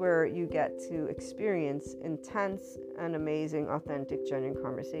that's where you get to experience intense and amazing, authentic, genuine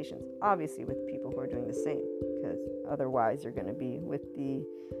conversations, obviously with people who are doing the same, because otherwise you're going to be with the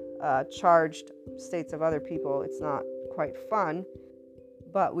charged states of other people. It's not quite fun.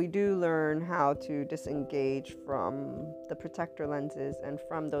 But we do learn how to disengage from the protector lenses and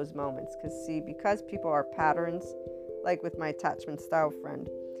from those moments. Because people are patterns, like with my attachment style friend,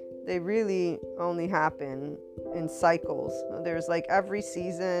 they really only happen in cycles. There's like every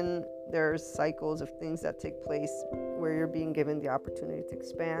season, there's cycles of things that take place where you're being given the opportunity to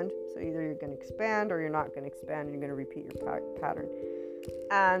expand. So either you're going to expand or you're not going to expand, and you're going to repeat your pattern.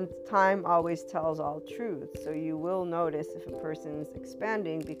 And time always tells all truth. So you will notice if a person's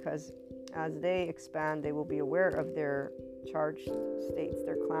expanding, because as they expand, they will be aware of their charged states,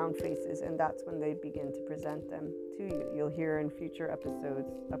 their clown faces, and that's when they begin to present them to you. You'll hear in future episodes,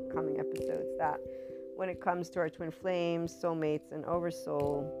 upcoming episodes, that when it comes to our twin flames, soulmates, and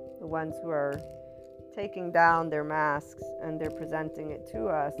oversoul, the ones who are taking down their masks and they're presenting it to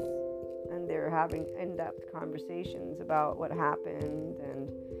us, and they're having in-depth conversations about what happened and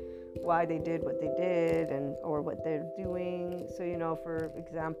why they did what they did, and or what they're doing. So, for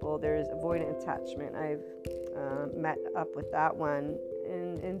example, there's avoidant attachment. I've met up with that one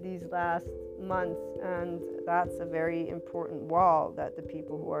in these last months, and that's a very important wall that the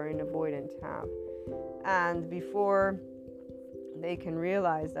people who are in avoidant have. And before they can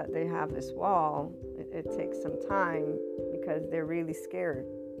realize that they have this wall, it takes some time, because they're really scared.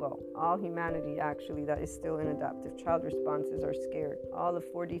 Well, all humanity actually that is still in adaptive child responses are scared. All of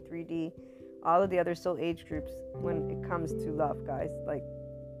 4D, 3D, all of the other soul age groups, when it comes to love, guys, like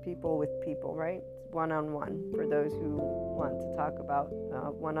people with people, right? One-on-one, for those who want to talk about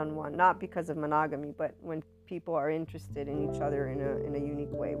one-on-one, not because of monogamy, but when people are interested in each other in a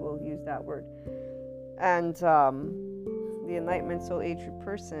unique way, we'll use that word. And the enlightenment soul age group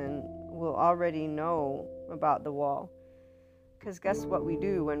person will already know about the wall. Because guess what we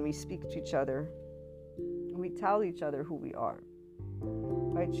do when we speak to each other? We tell each other who we are.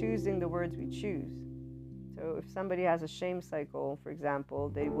 by choosing the words we choose. So if somebody has a shame cycle, for example,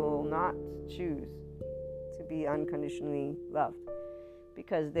 they will not choose to be unconditionally loved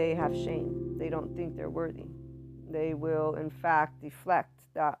because they have shame. They don't think they're worthy. They will, in fact, deflect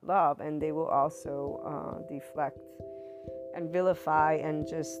that love, and they will also deflect and vilify and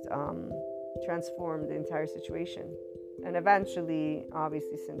just transform the entire situation. And eventually,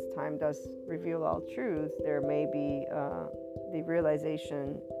 obviously, since time does reveal all truth, there may be the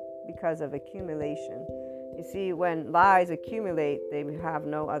realization because of accumulation. You see, when lies accumulate, they have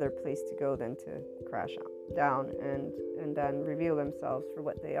no other place to go than to crash down and then reveal themselves for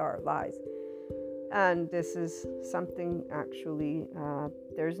what they are, lies. And this is something actually,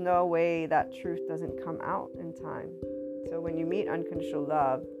 there's no way that truth doesn't come out in time. So when you meet unconditional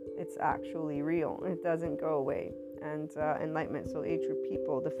love, it's actually real. It doesn't go away. And enlightenment, soul age group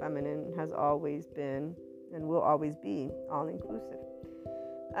people, the feminine has always been and will always be all-inclusive.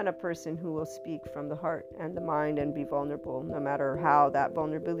 And a person who will speak from the heart and the mind and be vulnerable, no matter how that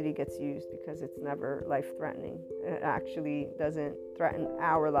vulnerability gets used, because it's never life-threatening. It actually doesn't threaten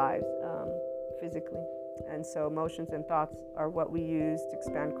our lives physically. And so emotions and thoughts are what we use to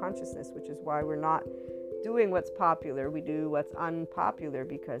expand consciousness, which is why we're not doing what's popular. We do what's unpopular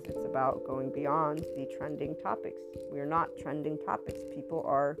because it's about going beyond the trending topics. We're not trending topics. People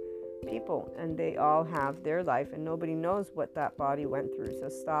are people, and they all have their life, and nobody knows what that body went through. So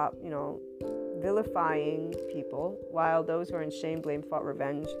stop, vilifying people, while those who are in shame, blame, fault,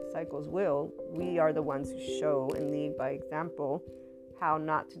 revenge cycles will. We are the ones who show and lead by example how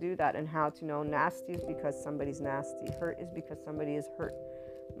not to do that, and how to know nasty is because somebody's nasty, hurt is because somebody is hurt.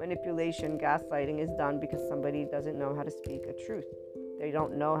 Manipulation, gaslighting is done because somebody doesn't know how to speak a truth. They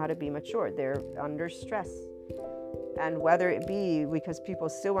don't know how to be mature. They're under stress. And whether it be because people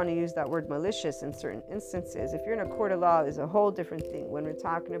still want to use that word malicious in certain instances, if you're in a court of law, is a whole different thing. When we're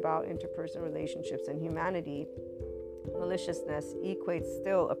talking about interpersonal relationships and humanity, maliciousness equates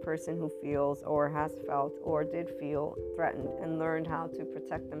still a person who feels or has felt or did feel threatened and learned how to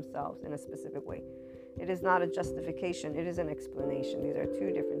protect themselves in a specific way. It is not a justification, it is an explanation. These are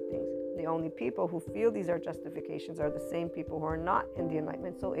two different things. The only people who feel these are justifications are the same people who are not in the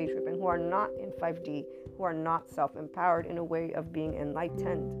Enlightenment Soul Age group and who are not in 5D, who are not self-empowered in a way of being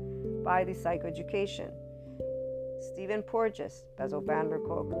enlightened by the psychoeducation. Stephen Porges, Bezel van der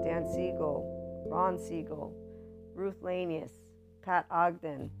Kolk, Dan Siegel, Ron Siegel, Ruth Lanius, Pat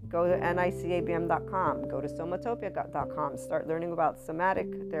Ogden. Go to nicabm.com, go to somatopia.com, start learning about somatic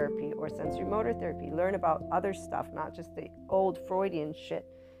therapy or sensory motor therapy. Learn about other stuff, not just the old Freudian shit,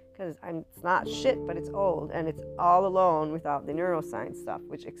 because it's not shit, but it's old, and it's all alone without the neuroscience stuff,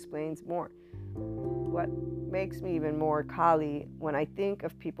 which explains more. What makes me even more Kali when I think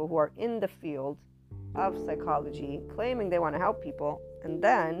of people who are in the field of psychology claiming they want to help people, and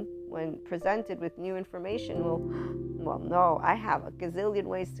then when presented with new information, well, no, I have a gazillion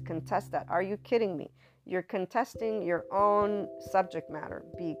ways to contest that. Are you kidding me? You're contesting your own subject matter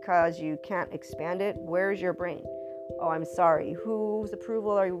because you can't expand it. Where's your brain? Oh, I'm sorry. Whose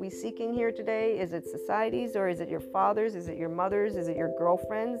approval are we seeking here today? Is it society's, or is it your father's? Is it your mother's? Is it your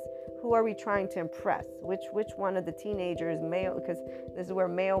girlfriend's? Who are we trying to impress? Which one of the teenagers, male, because this is where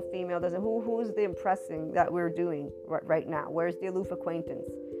male, female doesn't, who's the impressing that we're doing right now? Where's the aloof acquaintance?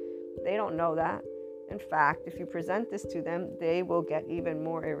 They don't know that. In fact, if you present this to them, they will get even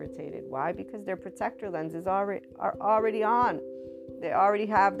more irritated. Why? Because their protector lenses are already on. They already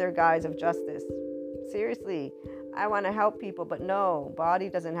have their guise of justice. Seriously, I want to help people, but no, body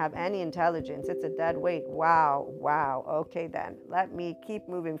doesn't have any intelligence. It's a dead weight. Wow. Okay then, let me keep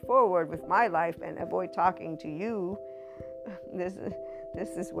moving forward with my life and avoid talking to you. This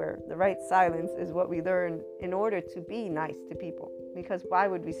is where the right silence is what we learn in order to be nice to people. Because why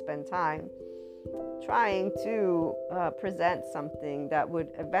would we spend time trying to present something that would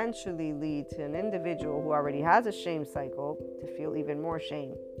eventually lead to an individual who already has a shame cycle to feel even more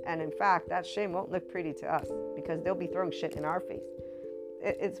shame? And in fact, that shame won't look pretty to us because they'll be throwing shit in our face.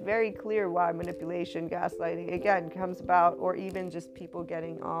 It's very clear why manipulation, gaslighting, again, comes about, or even just people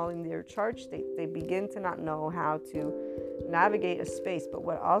getting all in their charge state. They begin to not know how to navigate a space. But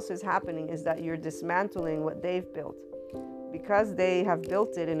what also is happening is that you're dismantling what they've built. Because they have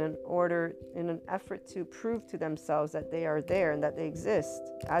built it in an effort to prove to themselves that they are there and that they exist.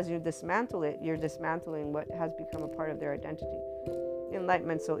 As you dismantle it, you're dismantling what has become a part of their identity.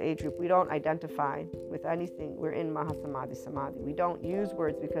 Enlightenment Soul Age group, we don't identify with anything. We're in Mahasamadhi Samadhi. We don't use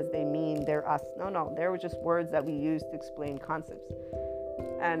words because they mean they're us. No, they were just words that we use to explain concepts.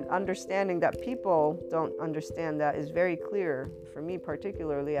 And understanding that people don't understand that is very clear for me,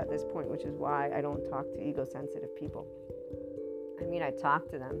 particularly at this point, which is why I don't talk to ego-sensitive people. I mean, I talk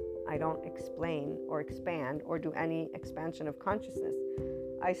to them. I don't explain or expand or do any expansion of consciousness.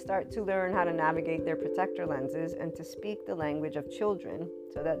 I start to learn how to navigate their protector lenses and to speak the language of children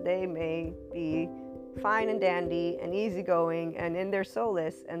so that they may be fine and dandy and easygoing and in their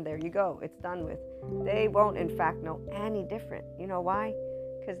solace, and there you go, it's done with. They won't, in fact, know any different. You know why?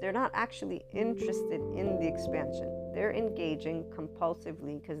 Because they're not actually interested in the expansion. They're engaging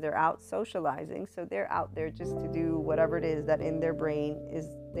compulsively because they're out socializing, so they're out there just to do whatever it is that in their brain is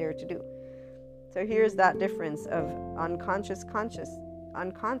there to do. So here's that difference of unconscious, conscious.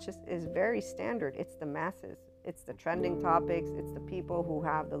 Unconscious is very standard. It's the masses. It's the trending topics. It's the people who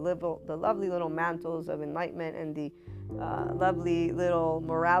have the lovely little mantles of enlightenment and the lovely little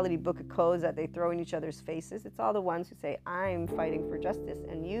morality book of codes that they throw in each other's faces. It's all the ones who say, I'm fighting for justice,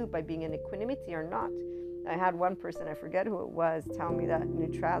 and you, by being in equanimity, are not. I had one person, I forget who it was, tell me that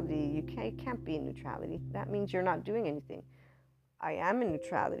neutrality, you can't be in neutrality. That means you're not doing anything. I am in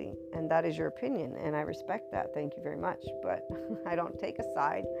neutrality, and that is your opinion, and I respect that. Thank you very much. But I don't take a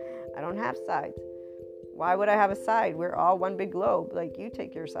side. I don't have sides. Why would I have a side? We're all one big globe. Like, you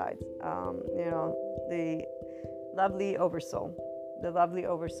take your sides. The lovely oversoul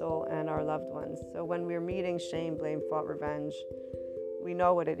and our loved ones. So when we're meeting shame, blame, fault, revenge, we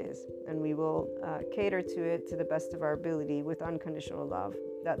know what it is, and we will cater to it to the best of our ability with unconditional love.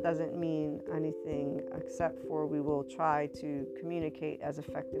 That doesn't mean anything except for we will try to communicate as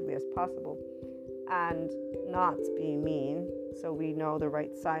effectively as possible and not be mean, so we know the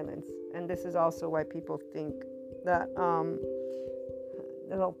right silence. And this is also why people think that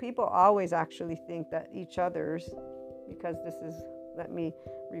people always actually think that each other's, because this is, let me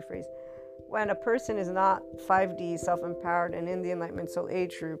rephrase, when a person is not 5D, self-empowered, and in the Enlightenment Soul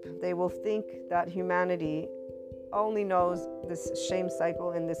Age group, they will think that humanity only knows this shame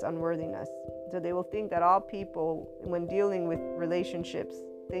cycle and this unworthiness. So they will think that all people, when dealing with relationships,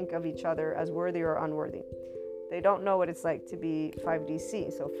 think of each other as worthy or unworthy. They don't know what it's like to be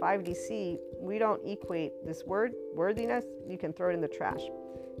 5DC. So 5DC, we don't equate this word, worthiness, you can throw it in the trash.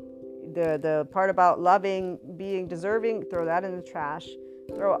 The part about loving, being deserving, throw that in the trash.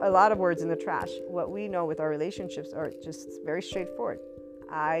 Throw a lot of words in the trash. What we know with our relationships are just very straightforward.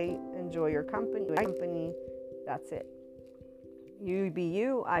 I enjoy your company, that's it. You be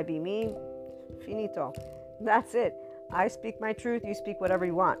you, I be me, finito. That's it. I speak my truth, you speak whatever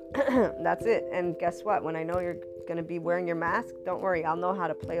you want. That's it. And guess what? When I know you're going to be wearing your mask, don't worry, I'll know how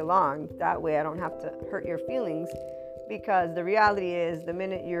to play along. That way I don't have to hurt your feelings, because the reality is the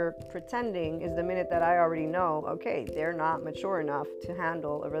minute you're pretending is the minute that I already know, okay, they're not mature enough to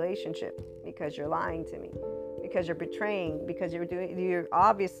handle a relationship, because you're lying to me, because you're betraying, because you're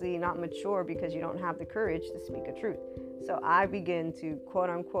obviously not mature because you don't have the courage to speak a truth. So I begin to quote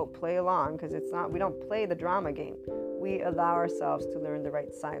unquote play along, because we don't play the drama game. We allow ourselves to learn the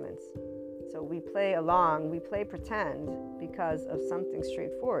right silence. So we play along, we play pretend because of something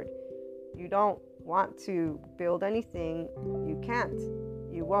straightforward. You don't want to build anything, you can't,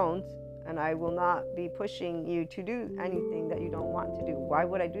 you won't, and I will not be pushing you to do anything that you don't want to do. Why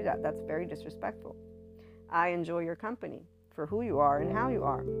would I do that? That's very disrespectful. I enjoy your company for who you are and how you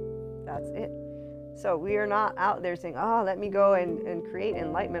are. That's it. So we are not out there saying, oh, let me go and create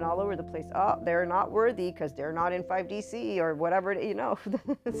enlightenment all over the place. Oh, they're not worthy because they're not in 5DC or whatever.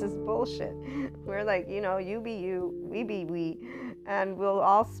 This is bullshit. We're like, you be you, we be we, and we'll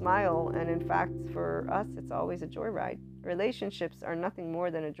all smile. And in fact, for us, it's always a joyride. Relationships are nothing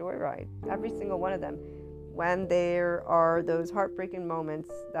more than a joyride. Every single one of them. When there are those heartbreaking moments,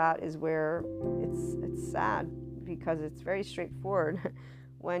 that is where it's sad, because it's very straightforward.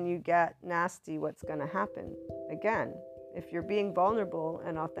 When you get nasty, what's going to happen? Again, if you're being vulnerable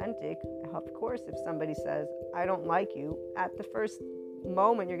and authentic, of course, if somebody says, I don't like you, at the first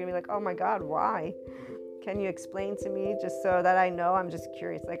moment, you're going to be like, oh my God, why? Can you explain to me, just so that I know? I'm just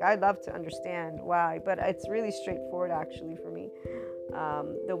curious. Like, I'd love to understand why, but it's really straightforward actually for me.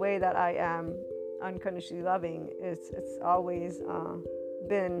 The way that I am unconditionally loving, it's always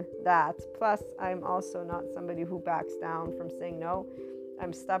been that. Plus, I'm also not somebody who backs down from saying no.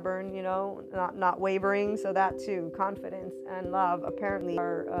 I'm stubborn, not wavering. So that too, confidence and love apparently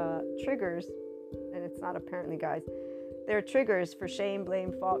are triggers. And it's not apparently, guys. They're triggers for shame,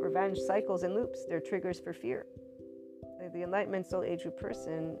 blame, fault, revenge, cycles, and loops. They're triggers for fear. The Enlightenment Soul Age group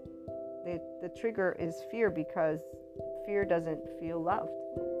person, the trigger is fear, because fear doesn't feel loved.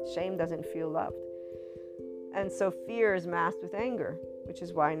 Shame doesn't feel loved. And so fear is masked with anger, which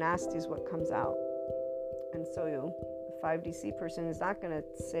is why nasty is what comes out. And so 5DC person is not going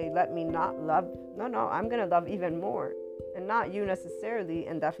to say, let me not love. No, I'm going to love even more. And not you necessarily,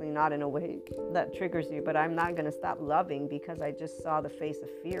 and definitely not in a way that triggers you, but I'm not going to stop loving because I just saw the face of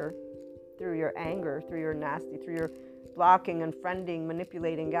fear through your anger, through your nasty, through your blocking, unfriending,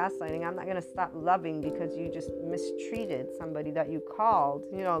 manipulating, gaslighting. I'm not going to stop loving because you just mistreated somebody that you called,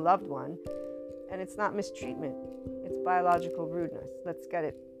 a loved one. And it's not mistreatment. It's biological rudeness. Let's get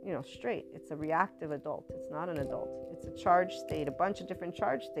it, straight. It's a reactive adult. It's not an adult. It's a charged state, a bunch of different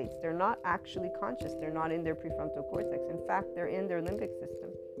charged states. They're not actually conscious. They're not in their prefrontal cortex. In fact, they're in their limbic system.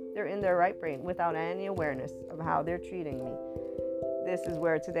 They're in their right brain without any awareness of how they're treating me. This is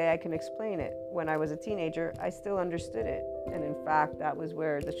where today I can explain it. When I was a teenager, I still understood it. And in fact, that was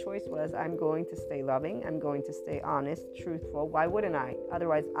where the choice was. I'm going to stay loving. I'm going to stay honest, truthful. Why wouldn't I?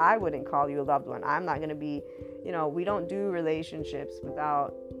 Otherwise, I wouldn't call you a loved one. I'm not going to be, we don't do relationships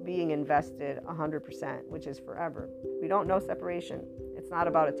without being invested 100%, which is forever. We don't know separation. It's not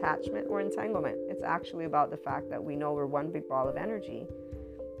about attachment or entanglement. It's actually about the fact that we know we're one big ball of energy.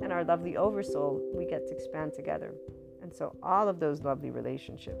 And our lovely oversoul, we get to expand together. And so all of those lovely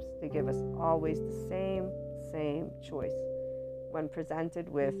relationships, they give us always the same choice. When presented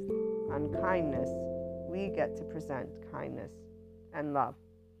with unkindness, we get to present kindness and love.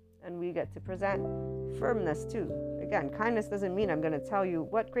 And we get to present firmness too. Again, kindness doesn't mean I'm going to tell you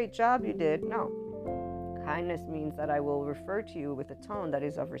what great job you did. No. Kindness means that I will refer to you with a tone that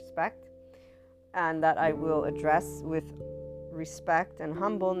is of respect, and that I will address with respect and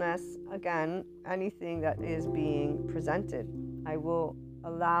humbleness, again, anything that is being presented. I will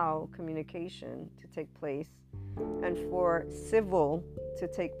allow communication to take place, and for civil to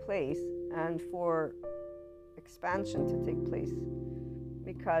take place, and for expansion to take place,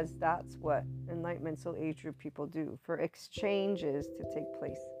 because that's what Enlightenment Soul Age Group people do, for exchanges to take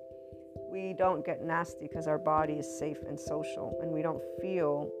place. We don't get nasty because our body is safe and social, and we don't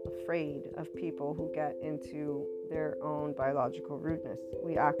feel afraid of people who get into their own biological rudeness.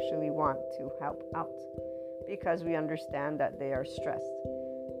 We actually want to help out because we understand that they are stressed.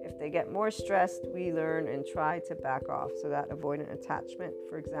 If they get more stressed, we learn and try to back off. So that avoidant attachment,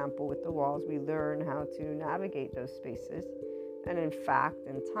 for example, with the walls, we learn how to navigate those spaces. And in fact,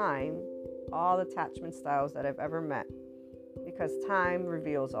 in time, all attachment styles that I've ever met, because time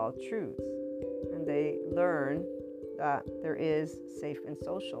reveals all truths, and they learn that there is safe and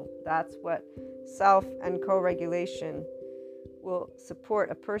social. That's what self and co-regulation will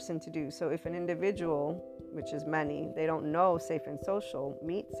support a person to do. So if an individual, which is many, they don't know safe and social,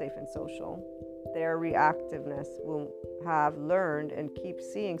 meet safe and social, their reactiveness will have learned and keep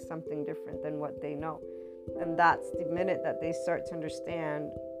seeing something different than what they know. And that's the minute that they start to understand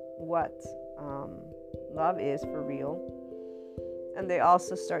what love is for real. And they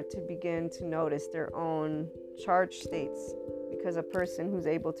also start to begin to notice their own charged states, because a person who's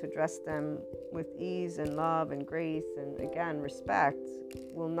able to address them with ease and love and grace and, again, respect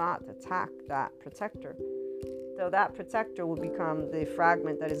will not attack that protector. So that protector will become the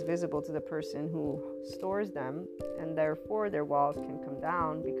fragment that is visible to the person who stores them, and therefore their walls can come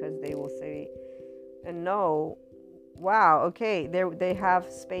down, because they will say and know, wow, okay, they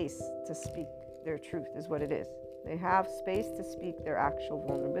have space to speak their truth, is what it is. They have space to speak their actual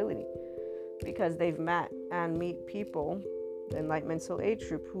vulnerability, because they've met and meet people, the Enlightenment Soul Age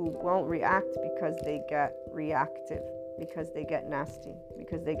Group, who won't react because they get reactive, because they get nasty,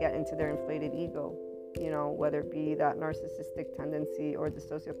 because they get into their inflated ego, whether it be that narcissistic tendency or the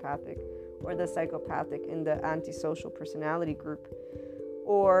sociopathic or the psychopathic in the antisocial personality group,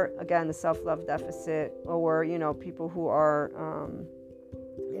 or again the self-love deficit, or people who are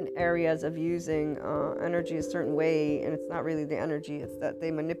in areas of using energy a certain way, and it's not really the energy, it's that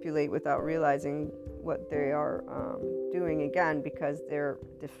they manipulate without realizing what they are doing, again because they're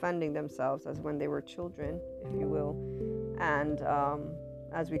defending themselves as when they were children, if you will. And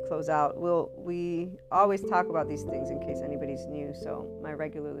as we close out, we always talk about these things in case anybody's new, so my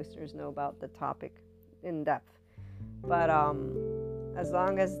regular listeners know about the topic in depth. But as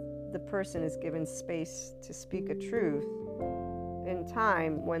long as the person is given space to speak a truth, in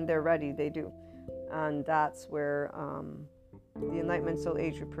time, when they're ready, they do. And that's where the Enlightenment Soul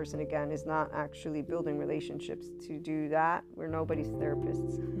Age Group person, again, is not actually building relationships to do that. We're nobody's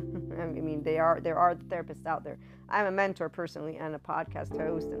therapists. I mean, there are therapists out there. I'm a mentor personally, and a podcast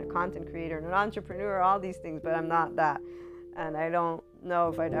host, and a content creator, and an entrepreneur, all these things, but I'm not that. And I don't know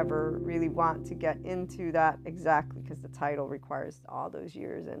if I'd ever really want to get into that exactly, because the title requires all those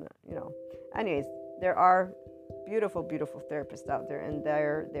years. And, anyways, there are beautiful therapists out there, and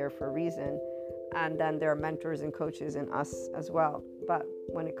they're there for a reason. And then there are mentors and coaches in us as well. But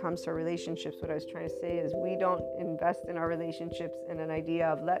when it comes to relationships, what I was trying to say is we don't invest in our relationships in an idea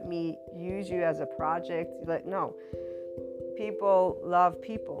of let me use you as a project. No, people love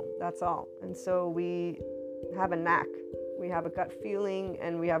people, that's all. And so we have a knack, we have a gut feeling,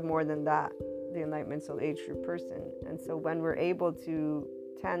 and we have more than that, the Enlightenment Soul Age Group person. And so when we're able to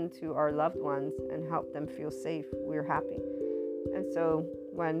tend to our loved ones and help them feel safe, we're happy. And so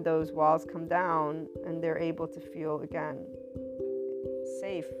when those walls come down and they're able to feel again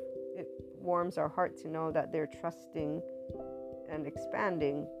safe, it warms our heart to know that they're trusting and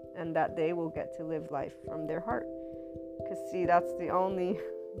expanding, and that they will get to live life from their heart. Because see, that's the only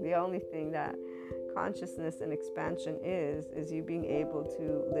thing that consciousness and expansion is you being able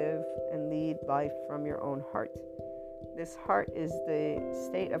to live and lead life from your own heart. This heart is the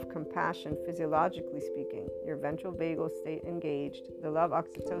state of compassion, physiologically speaking. Your ventral vagal state engaged, the love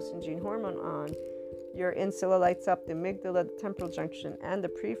oxytocin gene hormone on, your insula lights up the amygdala, the temporal junction, and the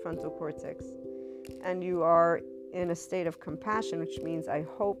prefrontal cortex. And you are in a state of compassion, which means I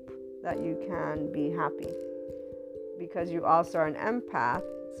hope that you can be happy. Because you also are an empath,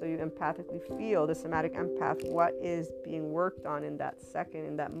 so you empathically feel, the somatic empath, what is being worked on in that second,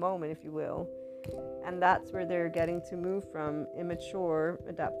 in that moment, if you will. And that's where they're getting to move from immature,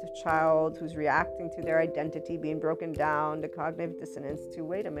 adaptive child who's reacting to their identity being broken down, the cognitive dissonance, to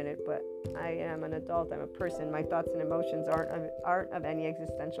wait a minute, but I am an adult, I'm a person, my thoughts and emotions aren't of any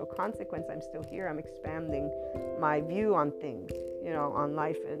existential consequence. I'm still here, I'm expanding my view on things, on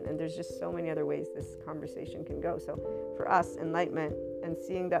life, and there's just so many other ways this conversation can go. So for us, enlightenment and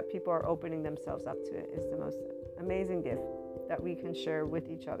seeing that people are opening themselves up to it is the most amazing gift that we can share with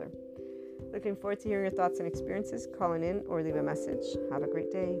each other. Looking forward to hearing your thoughts and experiences. Call in or leave a message. Have a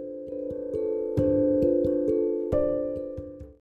great day.